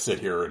am I to sit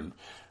here and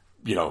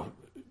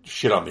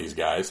shit on these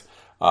guys?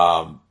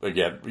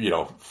 Again,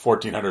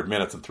 1,400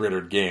 minutes and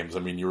 300 games. I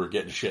mean, you were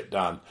getting shit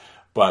done.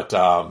 But,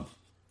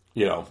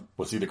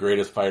 was he the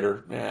greatest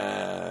fighter?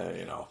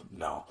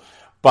 No.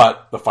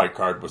 But the fight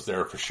card was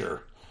there for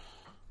sure.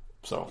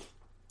 So,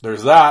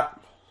 there's that.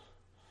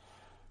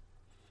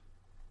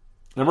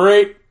 Number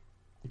 8,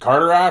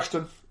 Carter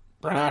Ashton.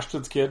 Brent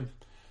Ashton's kid.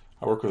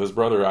 I work with his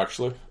brother,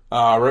 actually.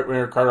 Right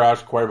winger Carter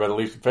Ashton, acquired by the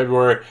Leafs in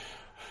February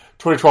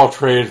 2012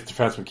 trade,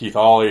 defenseman Keith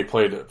Ollie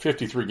played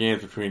 53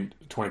 games between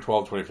 2012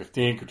 and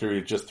 2015,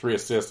 contributed just 3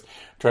 assists,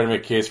 tried to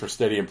make a case for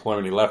steady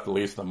employment. He left the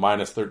Leafs with a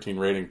minus 13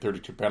 rating,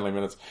 32 penalty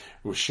minutes.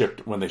 He was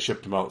shipped when they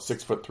shipped him out.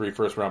 6'3"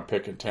 first-round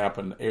pick in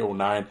Tampa in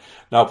 2009.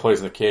 Now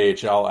plays in the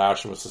KHL.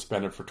 Ashton was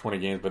suspended for 20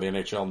 games by the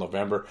NHL in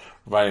November,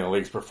 providing the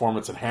league's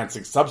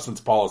performance-enhancing substance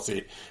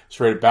policy. He's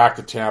traded back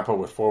to Tampa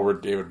with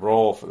forward David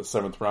Roll for the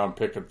 7th-round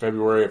pick in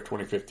February of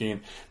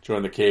 2015.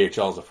 Joined the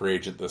KHL as a free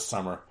agent this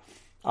summer.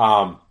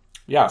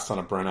 Yeah, son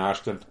of Brent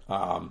Ashton.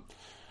 I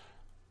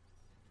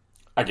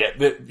get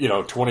that,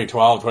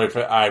 2012,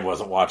 2015, I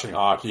wasn't watching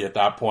hockey at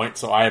that point,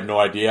 so I have no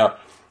idea.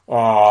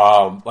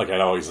 I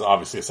know he's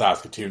obviously a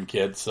Saskatoon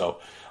kid,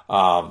 so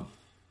I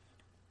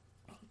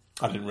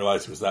didn't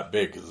realize he was that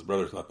big because his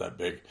brother's not that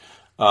big.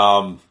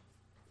 Yeah,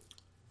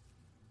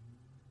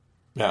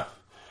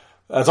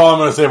 that's all I'm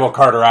going to say about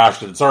Carter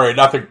Ashton. Sorry,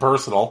 nothing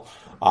personal,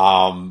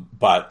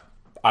 but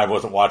I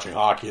wasn't watching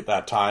hockey at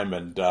that time,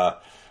 and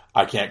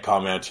I can't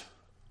comment,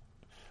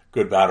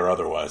 good, bad, or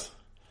otherwise.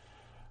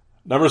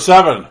 Number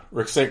 7,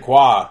 Rick St.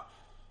 Croix.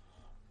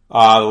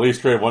 The Leafs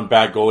traded one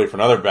bad goalie for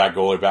another bad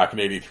goalie back in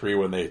 '83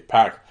 when they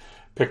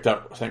picked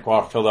up St.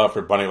 Croix for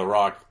Philadelphia, Bunny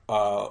LaRock.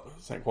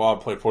 St. Croix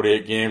played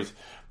 48 games,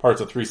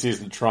 parts of 3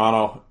 seasons in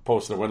Toronto,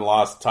 posted a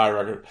win-loss tie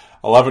record,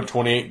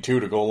 11-28-2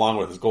 to go along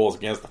with his goals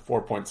against the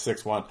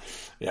 4.61.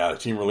 Yeah, the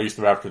team released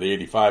him after the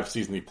 85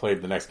 season. He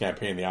played the next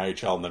campaign in the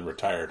IHL and then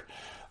retired.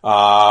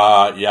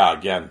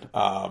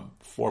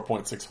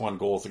 4.61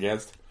 goals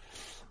against.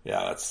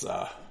 Yeah, that's,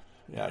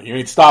 you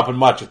ain't stopping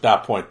much at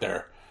that point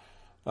there.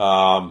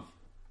 Number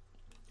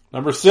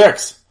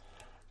 6,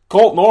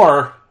 Colton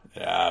Orr.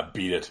 Yeah,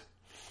 beat it.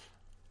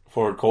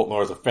 Forward Colton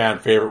Orr is a fan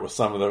favorite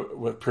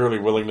with purely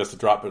willingness to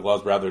drop the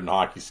gloves rather than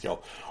hockey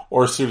skill.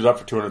 Orr suited up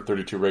for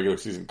 232 regular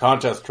season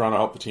contests. Toronto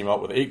helped the team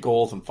out with 8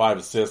 goals and 5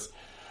 assists.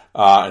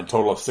 In a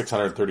total of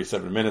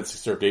 637 minutes. He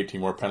served 18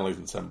 more penalties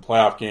in 7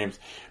 playoff games.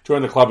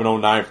 Joined the club in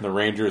 2009 from the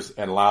Rangers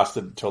and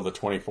lasted until the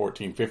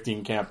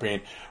 2014-15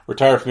 campaign.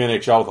 Retired from the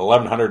NHL with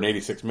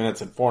 1,186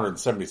 minutes and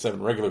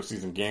 477 regular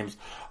season games,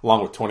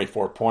 along with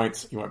 24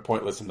 points. He went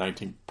pointless in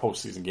 19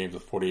 postseason games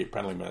with 48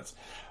 penalty minutes.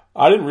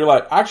 I didn't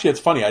realize, actually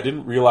it's funny, I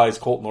didn't realize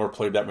Colton Orr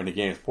played that many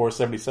games.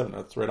 477,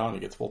 that's right on, he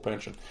gets full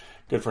pension.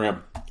 Good for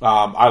him.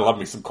 I love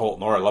me some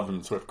Colton Orr. I loved him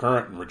in Swift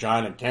Current and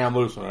Regina and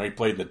Kamloops when he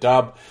played in the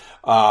dub.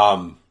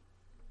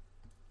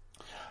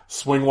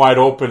 Swing wide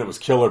open, it was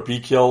kill or be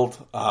killed.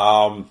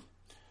 Forward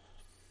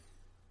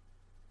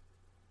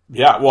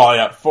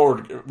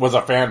was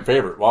a fan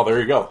favorite. Well, there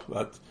you go.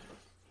 That's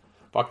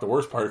the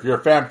worst part. If you're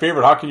a fan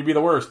favorite, how can you be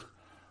the worst?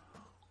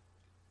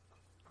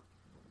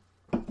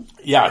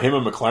 Yeah, him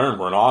and McLaren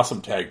were an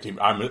awesome tag team.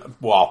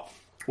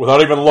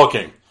 Without even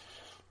looking,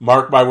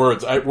 mark my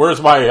words.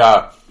 Where's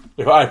my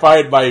if I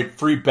had my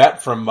free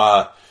bet from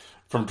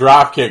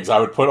DraftKings, I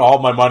would put all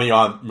my money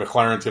on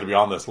McLaren's going to be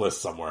on this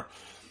list somewhere.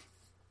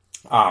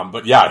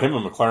 But yeah, him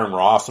and McLaren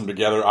were awesome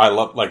together. I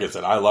love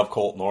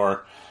Colton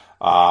Orr.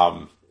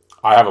 I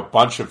have a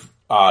bunch of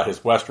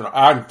his Western.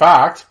 In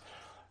fact,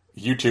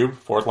 YouTube,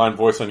 Fourth Line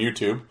Voice on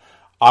YouTube,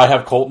 I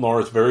have Colton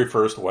Orr's very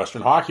first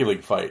Western Hockey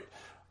League fight.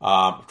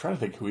 I'm trying to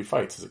think who he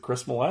fights. Is it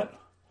Chris Millette?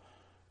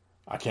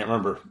 I can't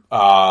remember.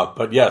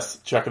 But yes,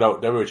 check it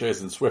out. WHA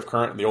is in Swift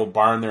Current in the old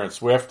barn there in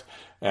Swift.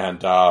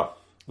 And yeah,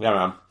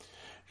 man.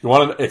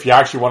 If you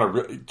actually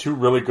want 2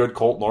 really good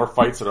Colton Orr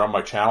fights that are on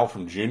my channel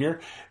from Junior,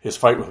 his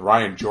fight with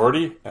Ryan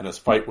Geordie and his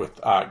fight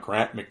with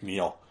Grant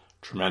McNeil.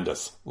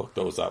 Tremendous. Look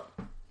those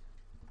up.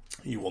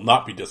 You will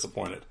not be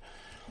disappointed.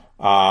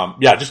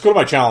 Just go to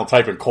my channel and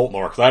type in Colton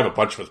Orr, because I have a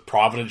bunch of his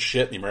Providence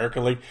shit in the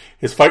American League.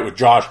 His fight with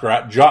Josh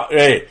Gratton.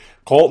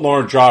 Colton Orr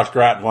and Josh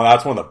Gratton. Well,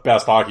 that's one of the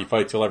best hockey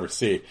fights you'll ever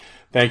see.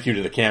 Thank you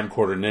to the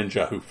Camcorder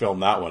Ninja who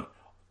filmed that one.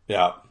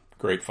 Yeah,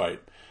 great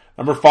fight.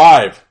 Number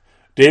 5.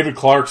 David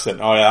Clarkson.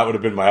 Oh, yeah, that would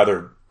have been my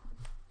other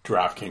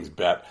DraftKings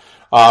bet.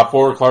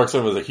 Forward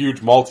Clarkson was a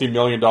huge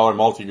multi-million-dollar,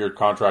 multi-year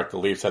contract. The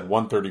Leafs had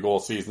 130-goal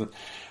season.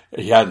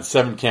 He had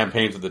 7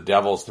 campaigns with the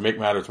Devils. To make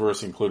matters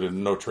worse, he included a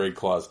no-trade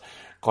clause.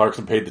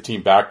 Clarkson paid the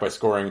team back by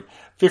scoring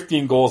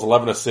 15 goals,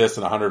 11 assists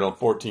in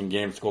 114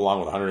 games to go along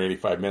with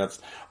 185 minutes,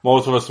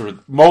 most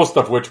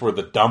of which were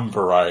the dumb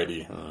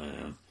variety.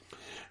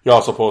 He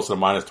also posted a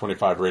minus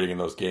 25 rating in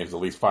those games. The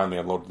Leafs finally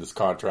unloaded his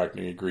contract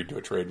and he agreed to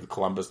a trade with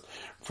Columbus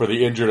for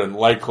the injured and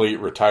likely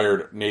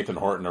retired Nathan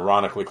Horton.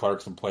 Ironically,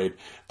 Clarkson played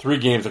 3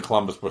 games in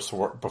Columbus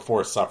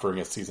before suffering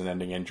a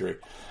season-ending injury.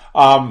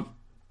 I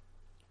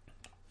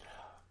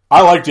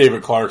like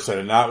David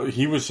Clarkson, and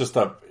he was just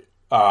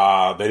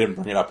they didn't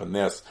bring it up in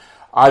this.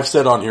 I've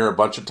said on here a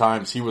bunch of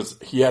times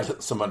he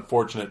had some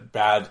unfortunate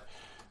bad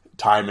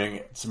timing,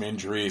 some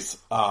injuries.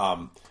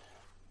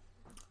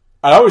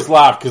 I always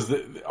laugh because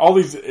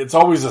it's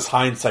always this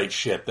hindsight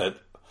shit that,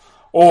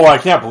 I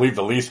can't believe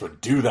the Leafs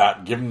would do that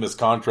and give him this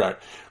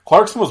contract.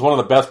 Clarkson was one of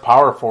the best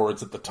power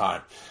forwards at the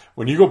time.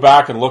 When you go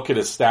back and look at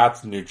his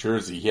stats in New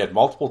Jersey, he had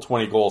multiple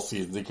 20-goal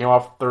seasons. He came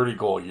off a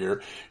 30-goal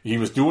year. He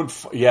was he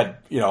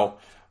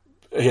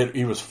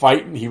was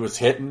fighting, he was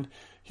hitting.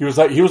 He was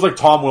like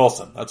Tom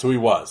Wilson. That's who he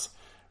was.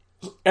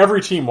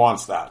 Every team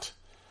wants that.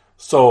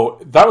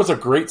 So that was a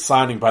great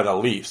signing by the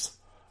Leafs.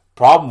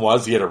 Problem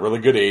was he had a really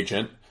good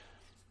agent.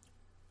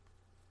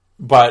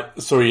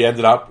 But so he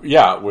ended up,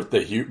 with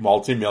the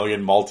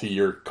multi-million,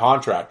 multi-year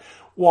contract.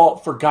 Well,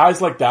 for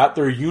guys like that,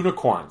 they're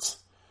unicorns.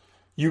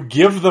 You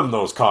give them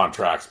those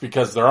contracts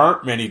because there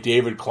aren't many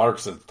David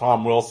Clarksons,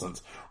 Tom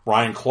Wilsons,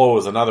 Ryan Clough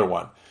is another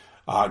one.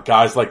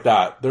 Guys like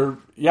that. They're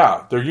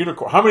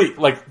unicorn. How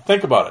many,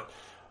 think about it.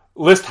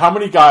 List how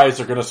many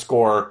guys are going to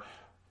score,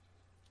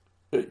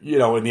 in the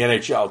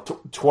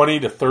NHL, 20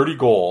 to 30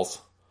 goals.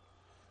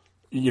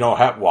 I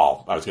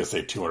was going to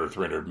say 200,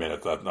 300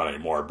 minutes. That's not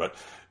anymore, but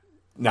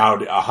now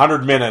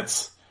 100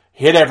 minutes,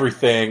 hit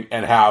everything,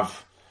 and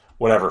have,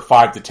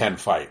 5 to 10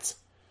 fights.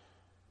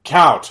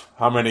 Count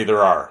how many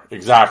there are.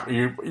 Exactly.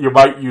 You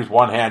might use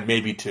one hand,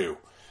 maybe two.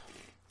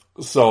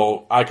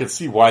 So I could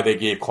see why they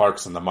gave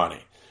Clarkson the money.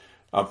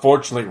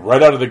 Unfortunately,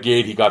 right out of the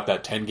gate, he got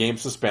that 10-game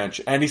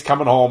suspension. And he's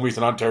coming home. He's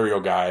an Ontario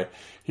guy.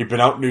 He'd been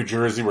out in New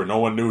Jersey where no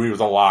one knew he was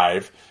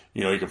alive.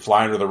 You could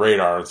fly under the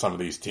radar on some of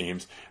these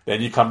teams.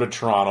 Then you come to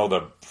Toronto,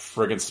 the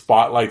friggin'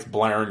 spotlight's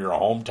blaring. You're a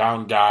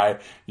hometown guy.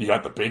 You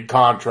got the big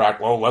contract.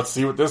 Well, let's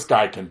see what this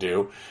guy can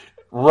do.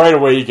 Right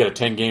away, you get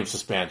a 10-game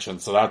suspension.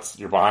 So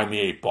you're behind the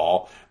 8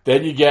 ball.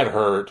 Then you get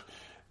hurt.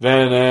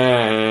 Then,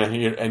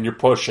 and you're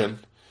pushing.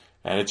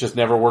 And it just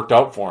never worked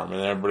out for him.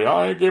 And everybody,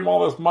 I gave him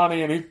all this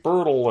money and he's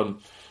brutal. And,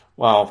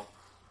 well,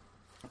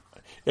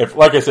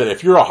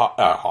 if you're a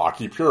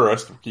hockey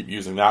purist, keep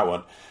using that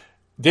one,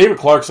 David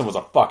Clarkson was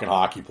a fucking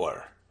hockey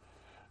player.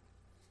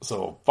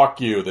 So,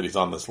 fuck you that he's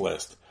on this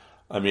list.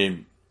 I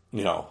mean,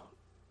 yeah.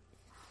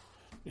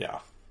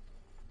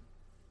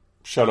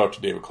 Shout out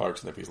to David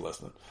Clarkson if he's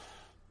listening.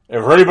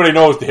 If anybody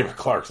knows David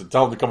Clarkson,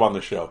 tell him to come on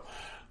the show.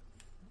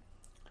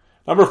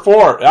 Number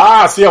 4.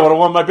 See, I would have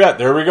won my bet.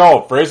 There we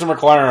go. Fraser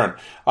McLaren.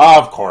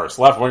 Of course.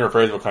 Left winger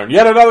Fraser McLaren.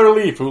 Yet another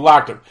Leaf who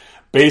lacked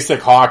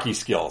basic hockey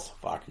skills.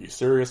 Fuck, are you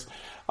serious?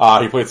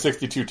 He played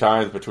 62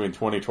 times between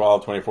 2012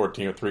 and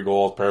 2014 with 3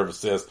 goals, pair of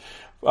assists.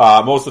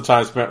 Most of the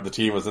time spent with the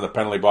team was in the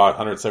penalty box,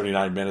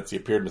 179 minutes. He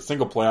appeared in a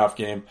single playoff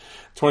game.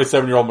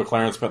 27-year-old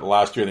McLaren spent the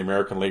last year in the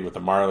American League with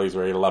the Marlies,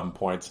 where he had 11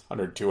 points,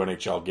 102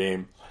 NHL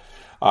game,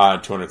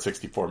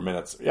 264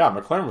 minutes. Yeah,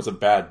 McLaren was a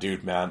bad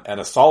dude, man, and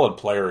a solid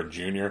player in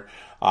junior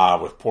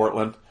with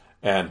Portland.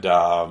 And,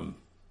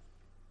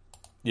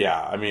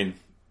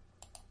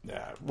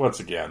 once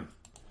again,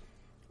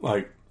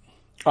 I'm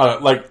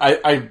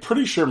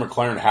pretty sure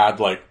McLaren had,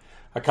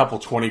 a couple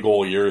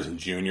 20-goal years in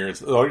junior.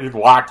 He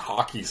lacked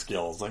hockey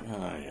skills.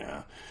 I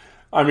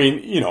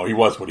mean, he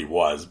was what he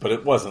was, but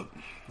it wasn't.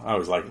 I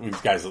was like,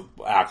 these guys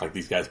act like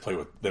these guys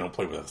they don't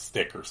play with a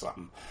stick or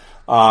something.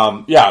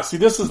 This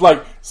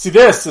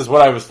is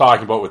what I was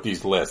talking about with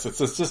these lists.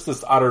 It's just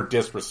this utter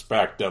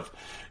disrespect of,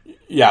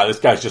 this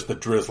guy's just the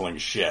drizzling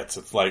shits.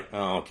 It's like,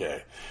 oh,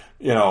 okay.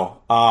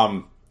 No,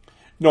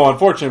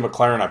 unfortunately,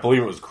 McLaren, I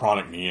believe it was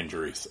chronic knee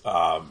injuries,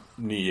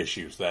 knee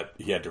issues that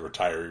he had to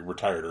retire. He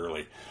retired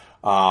early.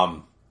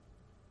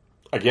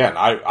 Again,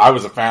 I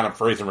was a fan of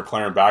Fraser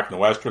McLaren back in the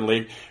Western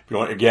League. If you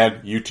want,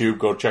 again, YouTube,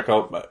 go check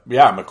out,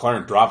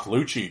 McLaren dropped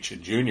Lucic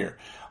in junior.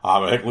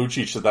 I think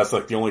Lucic said that's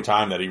the only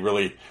time that he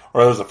really,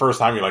 or it was the first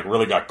time he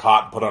really got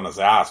caught and put on his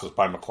ass was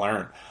by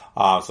McLaren.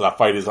 So that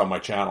fight is on my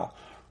channel.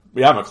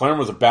 But McLaren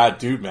was a bad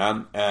dude,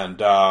 man.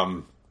 And,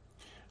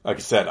 like I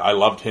said, I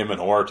loved him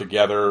and Orr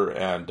together.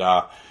 And,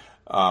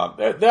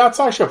 that's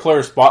actually a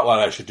player spotlight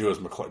I should do as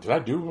McLaren. Did I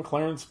do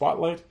McLaren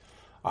spotlight?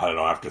 I don't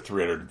know, after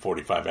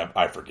 345,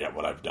 I forget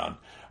what I've done.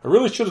 I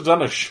really should have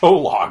done a show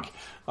log.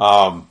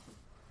 I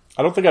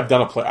don't think I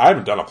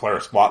haven't done a player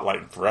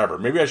spotlight in forever.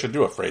 Maybe I should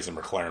do a Fraser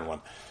McLaren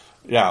one.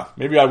 Yeah,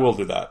 maybe I will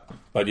do that.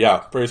 But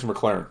Fraser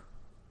McLaren.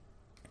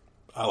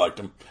 I liked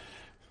him.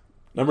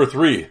 Number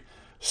 3,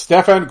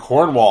 Stefan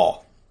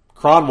Kronwall.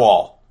 I'm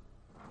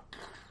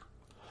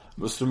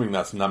assuming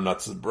that's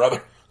Numbnuts'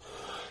 brother.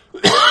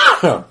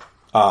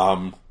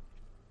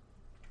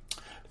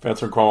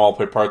 Defenseman Kronwall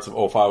played parts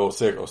of 05,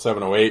 06,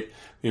 07, 08.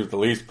 He was the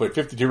Leafs. Played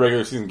 52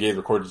 regular season games,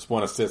 recorded just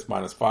 1 assist,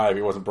 -5.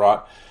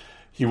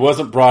 He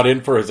wasn't brought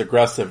in for his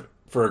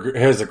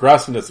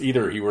aggressiveness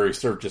either. Where he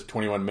served just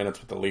 21 minutes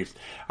with the Leafs.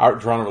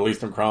 Toronto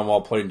released him.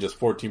 Kronwall played in just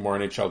 14 more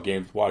NHL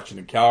games with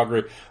Washington,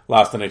 Calgary.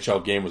 Last NHL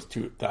game was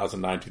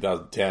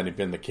 2009-2010. He's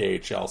been in the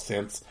KHL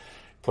since.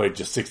 Played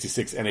just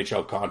 66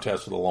 NHL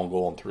contests with a lone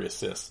goal and 3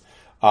 assists.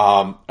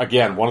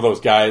 Again, one of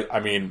those guys.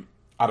 I mean,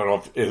 I don't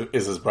know if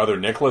is his brother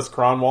Nicholas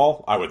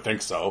Kronwall. I would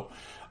think so.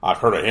 I've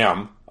heard of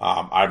him.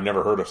 I've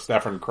never heard of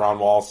Stefan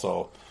Kronwall,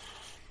 so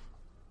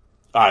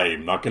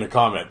I'm not going to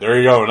comment. There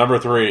you go. Number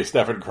 3,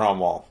 Stefan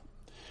Kronwall.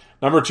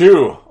 Number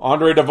 2,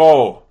 Andre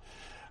Deveaux.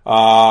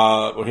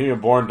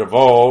 Bohemian born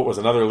Deveaux was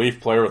another Leaf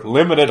player with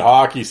limited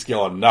hockey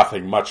skill and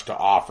nothing much to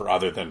offer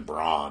other than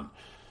brawn.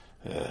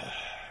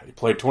 He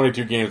played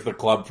 22 games at the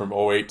club from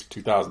 08 to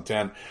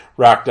 2010,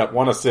 racked up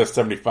 1 assist,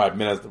 75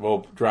 minutes.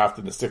 DeVoe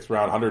drafted in the 6th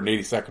round,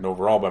 182nd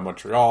overall by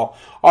Montreal.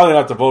 Oddly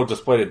enough, DeVoe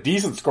displayed a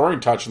decent scoring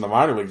touch in the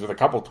minor leagues with a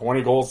couple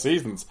 20-goal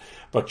seasons,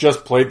 but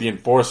just played the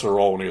enforcer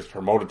role when he was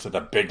promoted to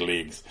the big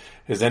leagues.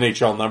 His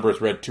NHL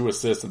numbers read 2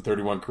 assists in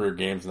 31 career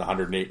games in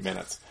 108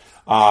 minutes.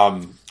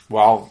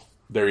 Well,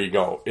 there you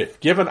go. If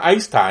given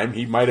ice time,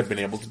 he might have been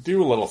able to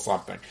do a little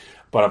something.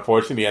 But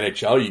unfortunately, the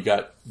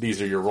NHL,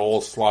 these are your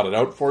roles slotted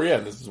out for you,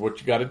 and this is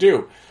what you got to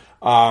do.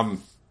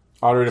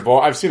 Andre DeVoe,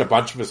 I've seen a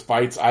bunch of his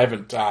fights. I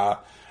haven't,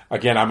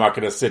 again, I'm not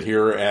going to sit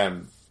here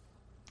and,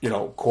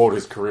 quote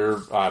his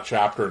career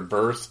chapter and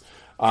verse.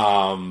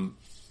 I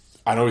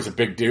know he's a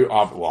big dude.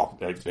 Well,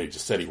 they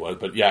just said he was,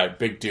 but yeah,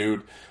 big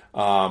dude.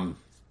 Again,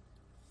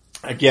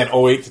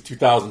 08 to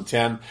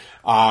 2010.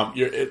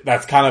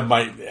 That's kind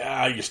of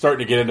you're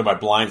starting to get into my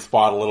blind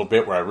spot a little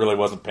bit where I really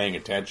wasn't paying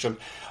attention.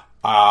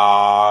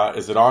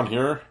 Is it on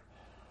here?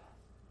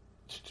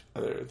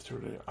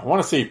 I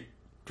want to say he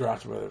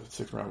drafted by the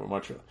 6th round, but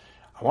much.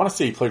 I want to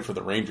say he played for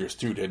the Rangers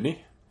too, didn't he?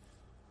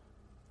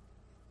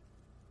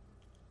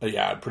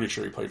 Yeah, I'm pretty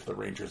sure he played for the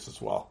Rangers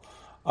as well.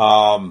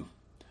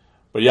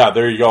 But yeah,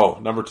 there you go.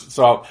 Number 2.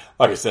 So,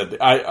 like I said,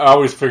 I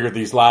always figured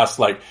these last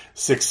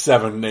 6,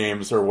 7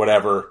 names or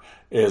whatever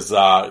is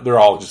they're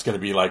all just going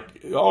to be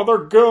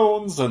they're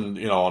goons and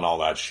and all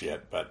that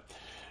shit, but.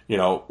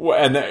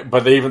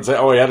 But they even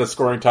say, he had a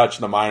scoring touch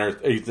in the minors.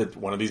 He's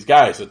one of these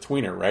guys, a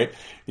tweener, right?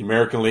 The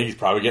American League, he's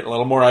probably getting a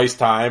little more ice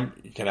time.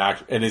 He can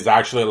and is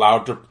actually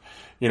allowed to,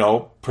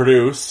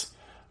 produce.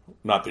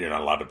 Not that you're not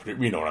allowed to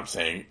produce, you know what I'm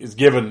saying. Is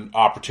given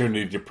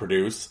opportunity to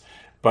produce.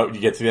 But you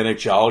get to the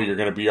NHL, you're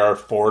going to be our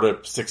 4 to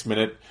 6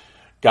 minute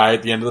guy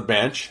at the end of the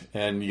bench,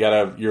 and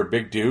you're a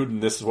big dude,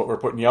 and this is what we're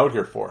putting you out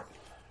here for.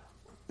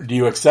 Do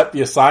you accept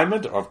the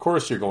assignment? Of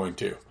course you're going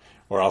to,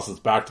 or else it's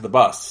back to the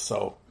bus.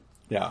 So,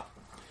 yeah.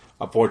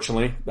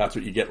 Unfortunately, that's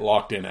what you get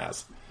locked in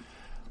as.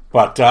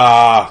 But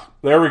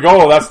there we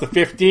go. That's the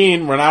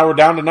 15. We're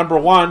down to number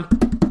 1.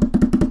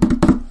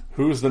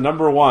 Who's the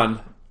number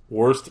 1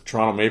 worst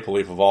Toronto Maple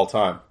Leaf of all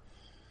time?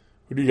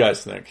 Who do you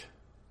guys think?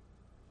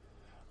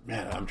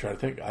 Man, I'm trying to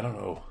think. I don't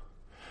know.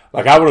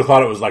 I would have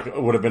thought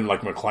it would have been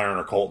McLaren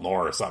or Colton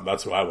Orr or something.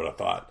 That's who I would have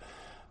thought.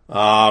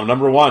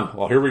 Number 1.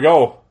 Well, here we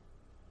go.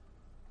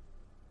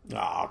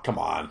 Oh, come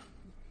on.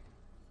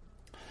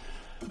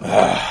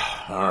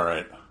 All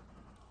right.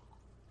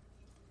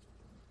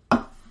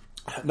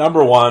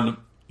 Number 1,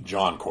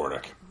 John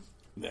Kordic.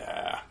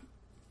 Nah.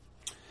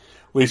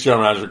 Leafs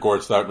general manager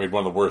Gord Stark made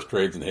one of the worst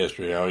trades in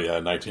history. Oh yeah,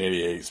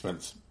 1988. He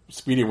spent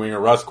speedy winger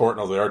Russ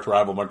Courtnall, the arch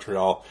rival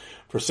Montreal,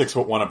 for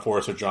 6'1"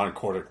 enforcer John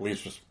Kordic.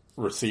 Leafs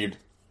received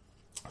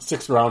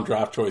 6th round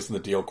draft choice in the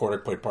deal.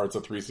 Kordic played parts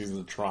of 3 seasons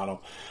in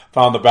Toronto.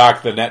 Found the back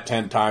of the net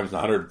 10 times in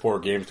 104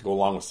 games to go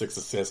along with 6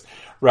 assists.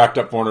 Racked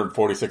up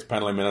 446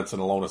 penalty minutes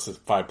and alone assist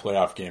 5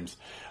 playoff games.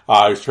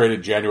 He was traded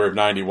in January of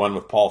 91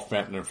 with Paul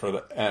Fenton for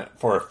a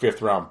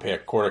 5th round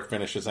pick. Kordic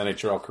finished his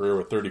NHL career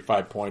with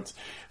 35 points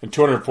in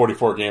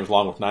 244 games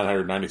along with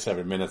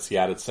 997 minutes. He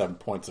added 7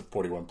 points in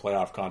 41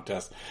 playoff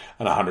contests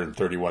and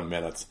 131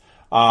 minutes.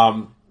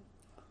 I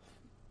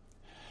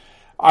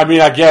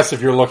guess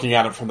if you're looking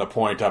at it from the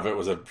point of it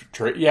was a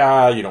trade,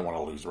 yeah, you don't want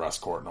to lose Russ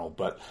Courtnall,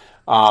 but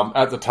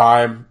at the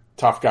time,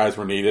 tough guys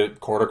were needed.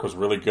 Kordic was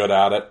really good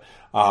at it.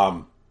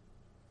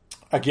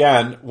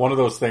 Again, one of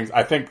those things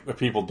I think the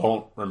people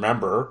don't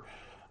remember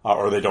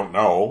or they don't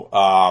know.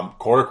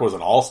 Kordic was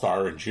an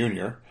all-star in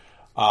junior.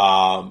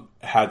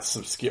 Had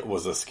some skill,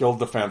 was a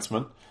skilled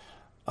defenseman.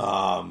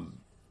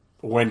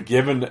 When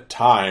given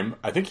time,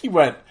 I think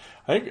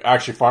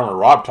actually Farmer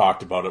Rob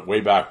talked about it way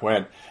back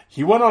when.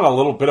 He went on a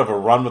little bit of a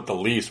run with the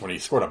Leafs when he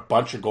scored a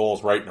bunch of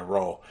goals right in a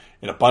row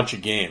in a bunch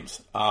of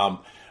games.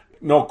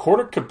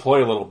 Kordic could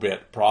play a little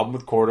bit. Problem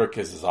with Kordic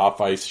is his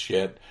off-ice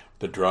shit,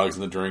 the drugs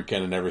and the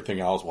drinking and everything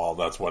else. Well,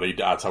 that's how he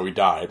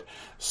died.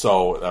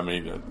 So,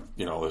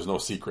 there's no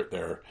secret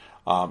there.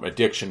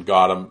 Addiction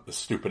got him. The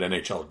stupid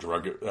NHL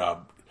drug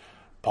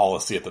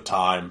policy at the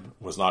time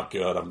was not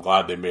good. I'm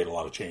glad they made a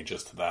lot of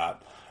changes to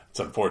that. It's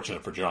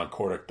unfortunate for John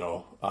Kordic,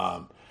 though.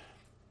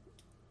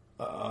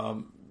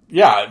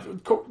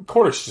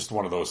 Kordic's just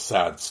one of those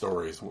sad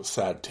stories,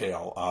 sad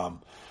tale.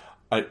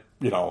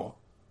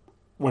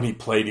 When he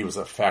played, he was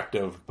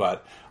effective,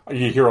 but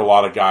you hear a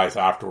lot of guys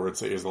afterwards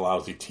say he's a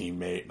lousy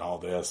teammate and all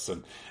this.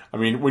 And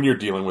when you're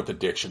dealing with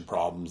addiction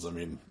problems,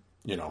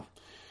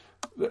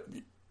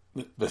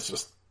 that's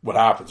just what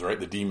happens, right?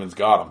 The demons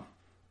got him.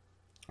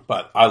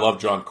 But I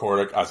love John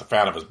Kordic. I was a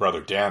fan of his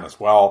brother Dan as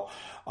well.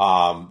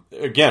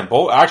 Again,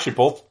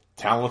 both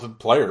talented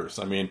players.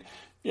 I'm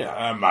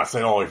not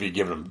saying, if you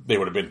give them, they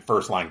would have been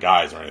first line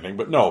guys or anything,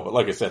 but no. But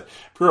like I said,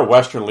 if you're a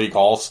Western League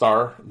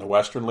All-Star in the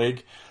Western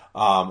League,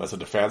 as a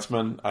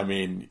defenseman,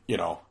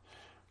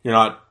 you're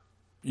not,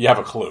 you have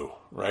a clue,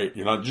 right?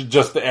 You're not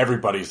just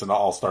everybody's an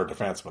all-star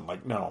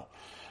defenseman. No.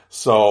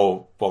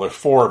 So, well, there's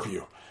 4 of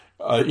you,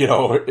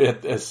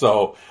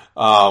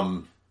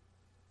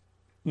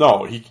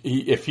 No,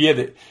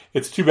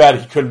 it's too bad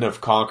he couldn't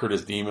have conquered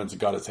his demons and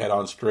got his head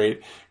on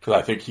straight, because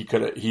I think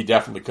he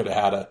definitely could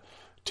have had a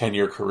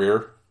 10-year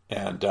career,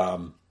 and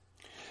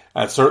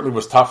certainly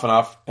was tough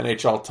enough.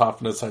 NHL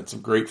toughness, had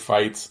some great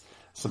fights,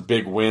 some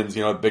big wins,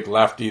 big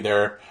lefty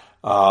there.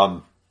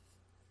 I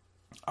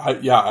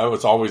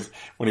was always,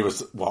 when he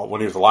was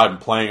alive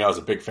and playing, I was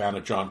a big fan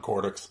of John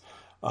Cordick's,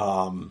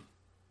 and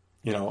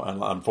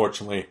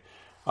unfortunately,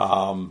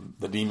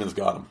 the demons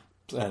got him.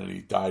 And he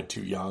died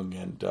too young,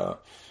 and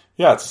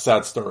it's a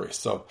sad story.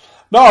 So,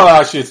 no,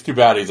 actually, it's too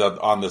bad he's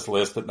on this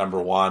list at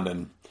number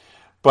 1.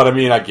 But I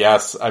mean,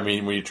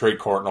 when you trade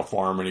Courtnall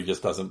for him and he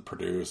just doesn't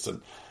produce,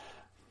 and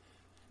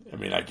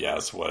I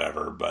guess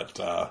whatever. But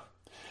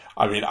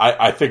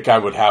I think I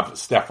would have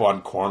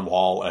Stefan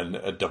Cornwall and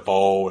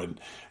Deveau and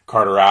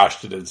Carter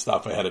Ashton and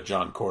stuff ahead of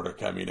John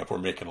Cordick. If we're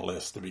making a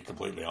list, to be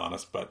completely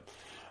honest, but.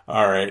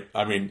 All right.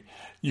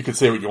 You can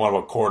say what you want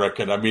about Cordick,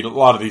 and a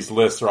lot of these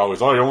lists are always,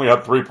 he only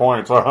had 3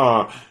 points.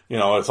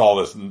 It's all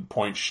this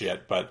point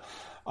shit. But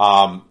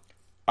I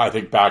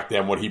think back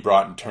then what he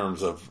brought in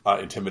terms of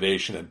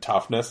intimidation and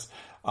toughness,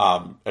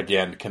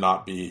 again,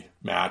 cannot be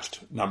matched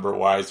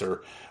number-wise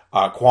or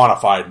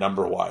quantified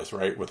number-wise,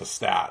 right, with a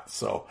stat.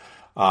 So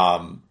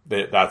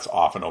that's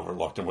often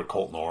overlooked in what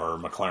Colton Orr or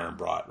McLaren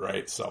brought,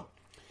 right? So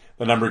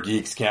the number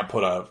geeks can't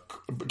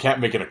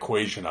make an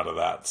equation out of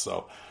that.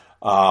 So,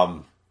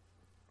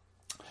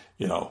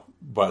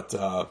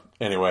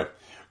 anyway,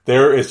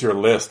 there is your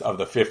list of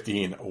the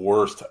 15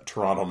 worst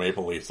Toronto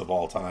Maple Leafs of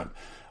all time.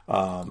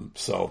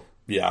 More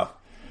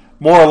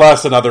or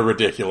less another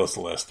ridiculous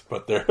list,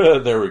 but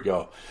there we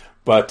go.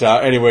 But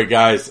anyway,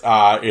 guys,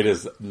 it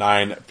is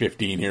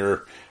 9:15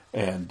 here,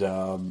 and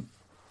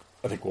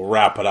I think we'll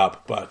wrap it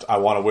up. But I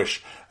want to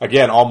wish,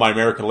 again, all my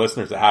American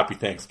listeners a happy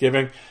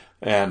Thanksgiving,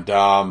 and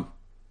I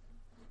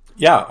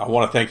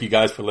want to thank you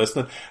guys for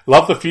listening.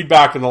 Love the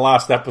feedback in the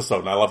last episode,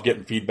 and I love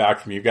getting feedback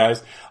from you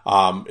guys.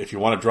 If you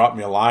want to drop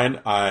me a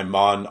line, I'm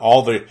on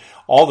all the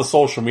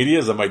social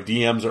medias, and my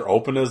DMs are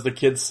open, as the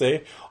kids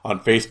say, on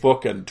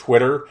Facebook and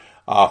Twitter,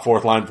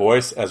 Fourth Line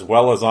Voice, as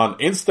well as on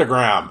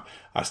Instagram.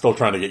 I'm still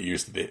trying to get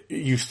used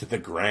to the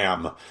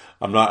gram.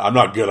 I'm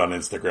not good on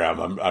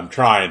Instagram. I'm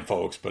trying,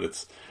 folks, but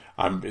it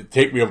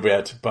take me a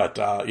bit. But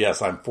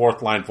yes, I'm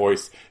Fourth Line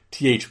Voice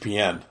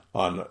THPN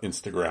on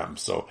Instagram.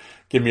 So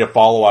give me a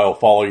follow. I will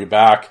follow you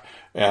back.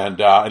 And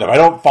if I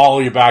don't follow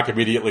you back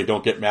immediately,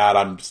 don't get mad.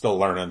 I'm still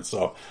learning,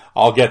 so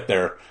I'll get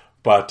there.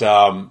 But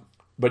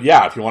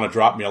yeah, if you want to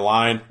drop me a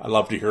line, I'd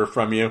love to hear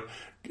from you.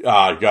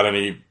 Got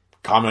any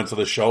comments of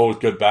the show,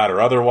 good, bad, or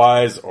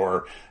otherwise,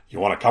 or you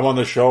want to come on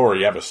the show, or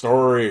you have a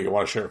story, or you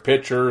want to share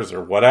pictures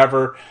or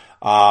whatever.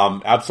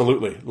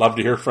 Absolutely. Love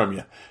to hear from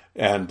you.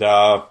 And,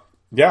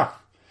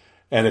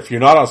 and if you're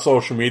not on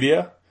social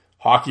media,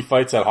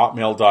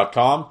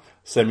 hockeyfights@hotmail.com.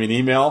 Send me an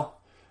email.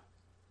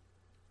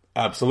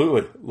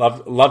 Absolutely.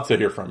 Love to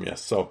hear from you.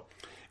 So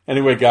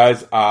anyway,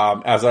 guys,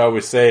 as I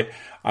always say,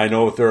 I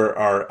know there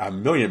are a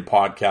million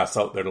podcasts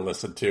out there to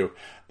listen to.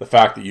 The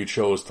fact that you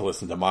chose to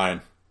listen to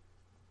mine,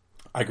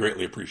 I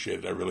greatly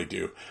appreciate it. I really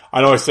do.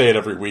 I know I say it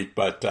every week,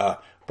 but I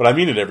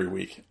mean it every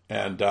week.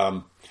 And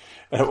I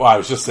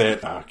was just saying,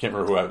 I can't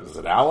remember who was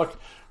it, Alec?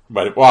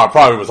 But it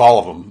probably was all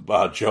of them,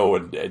 Joe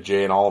and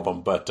Jay and all of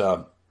them. But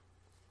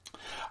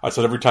I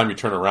said every time you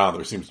turn around,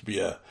 there seems to be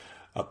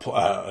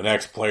an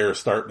ex-player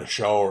starting a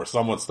show or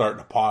someone starting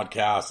a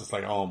podcast. It's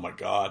like, oh my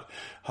God,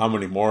 how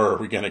many more are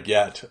we going to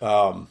get?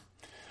 Not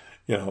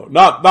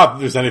that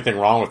there's anything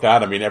wrong with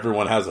that. I mean,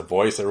 everyone has a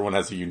voice. Everyone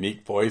has a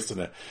unique voice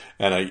and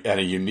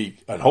a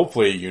unique, and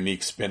hopefully a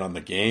unique spin on the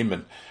game.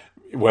 And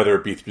whether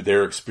it be through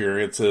their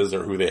experiences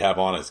or who they have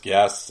on as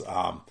guests.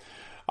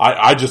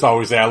 I just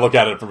always say I look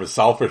at it from a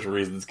selfish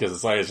reasons,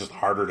 because it's just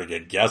harder to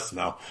get guests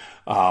now.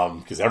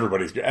 Because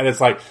everybody's, and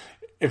it's like,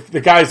 if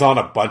the guy's on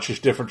a bunch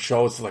of different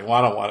shows, it's like, well,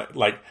 I don't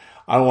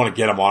want to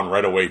get him on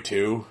right away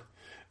too.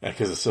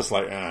 Because it's just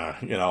like, I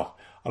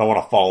don't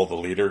want to follow the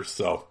leader.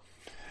 So,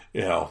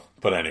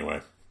 but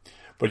anyway.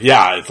 But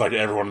yeah, it's like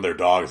everyone and their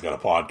dog's got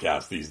a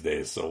podcast these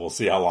days. So we'll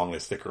see how long they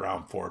stick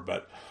around for.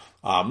 But,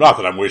 not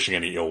that I'm wishing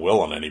any ill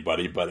will on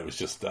anybody, but it was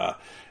just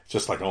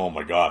like, oh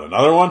my God,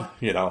 another one,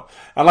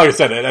 And like I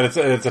said, and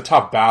it's a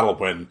tough battle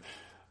when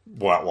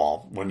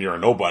you're a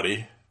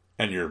nobody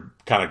and you're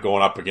kind of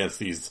going up against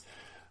these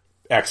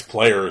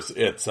ex-players.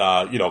 It's,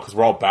 cause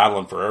we're all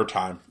battling for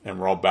airtime and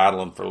we're all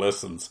battling for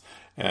listens,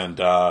 and,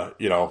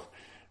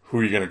 who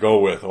are you going to go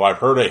with? Oh, I've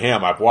heard of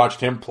him. I've watched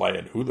him play,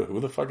 and who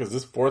the fuck is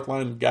this fourth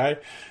line guy?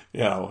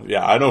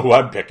 Yeah, I know who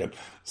I'm picking.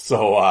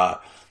 So,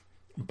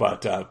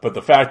 but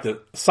the fact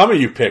that some of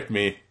you picked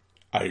me,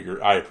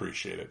 I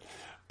appreciate it.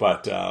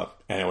 But,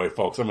 anyway,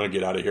 folks, I'm going to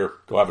get out of here,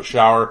 go have a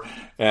shower,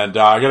 and,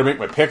 I got to make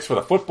my picks for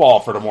the football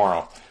for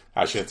tomorrow.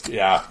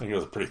 Actually, I think it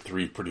was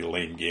three pretty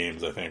lame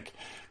games, I think.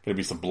 Going to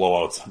be some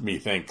blowouts,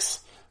 methinks.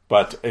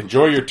 But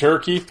enjoy your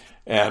turkey,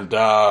 and,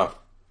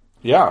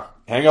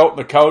 hang out on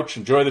the couch,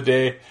 enjoy the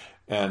day,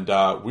 and,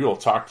 we will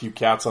talk to you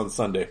cats on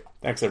Sunday.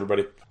 Thanks,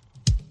 everybody.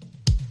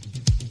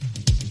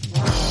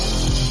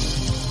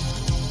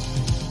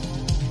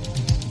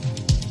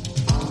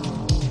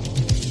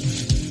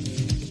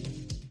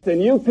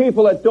 And you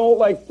people that don't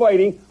like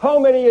fighting, how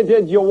many of you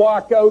did you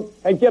walk out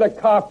and get a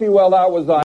coffee while that was on?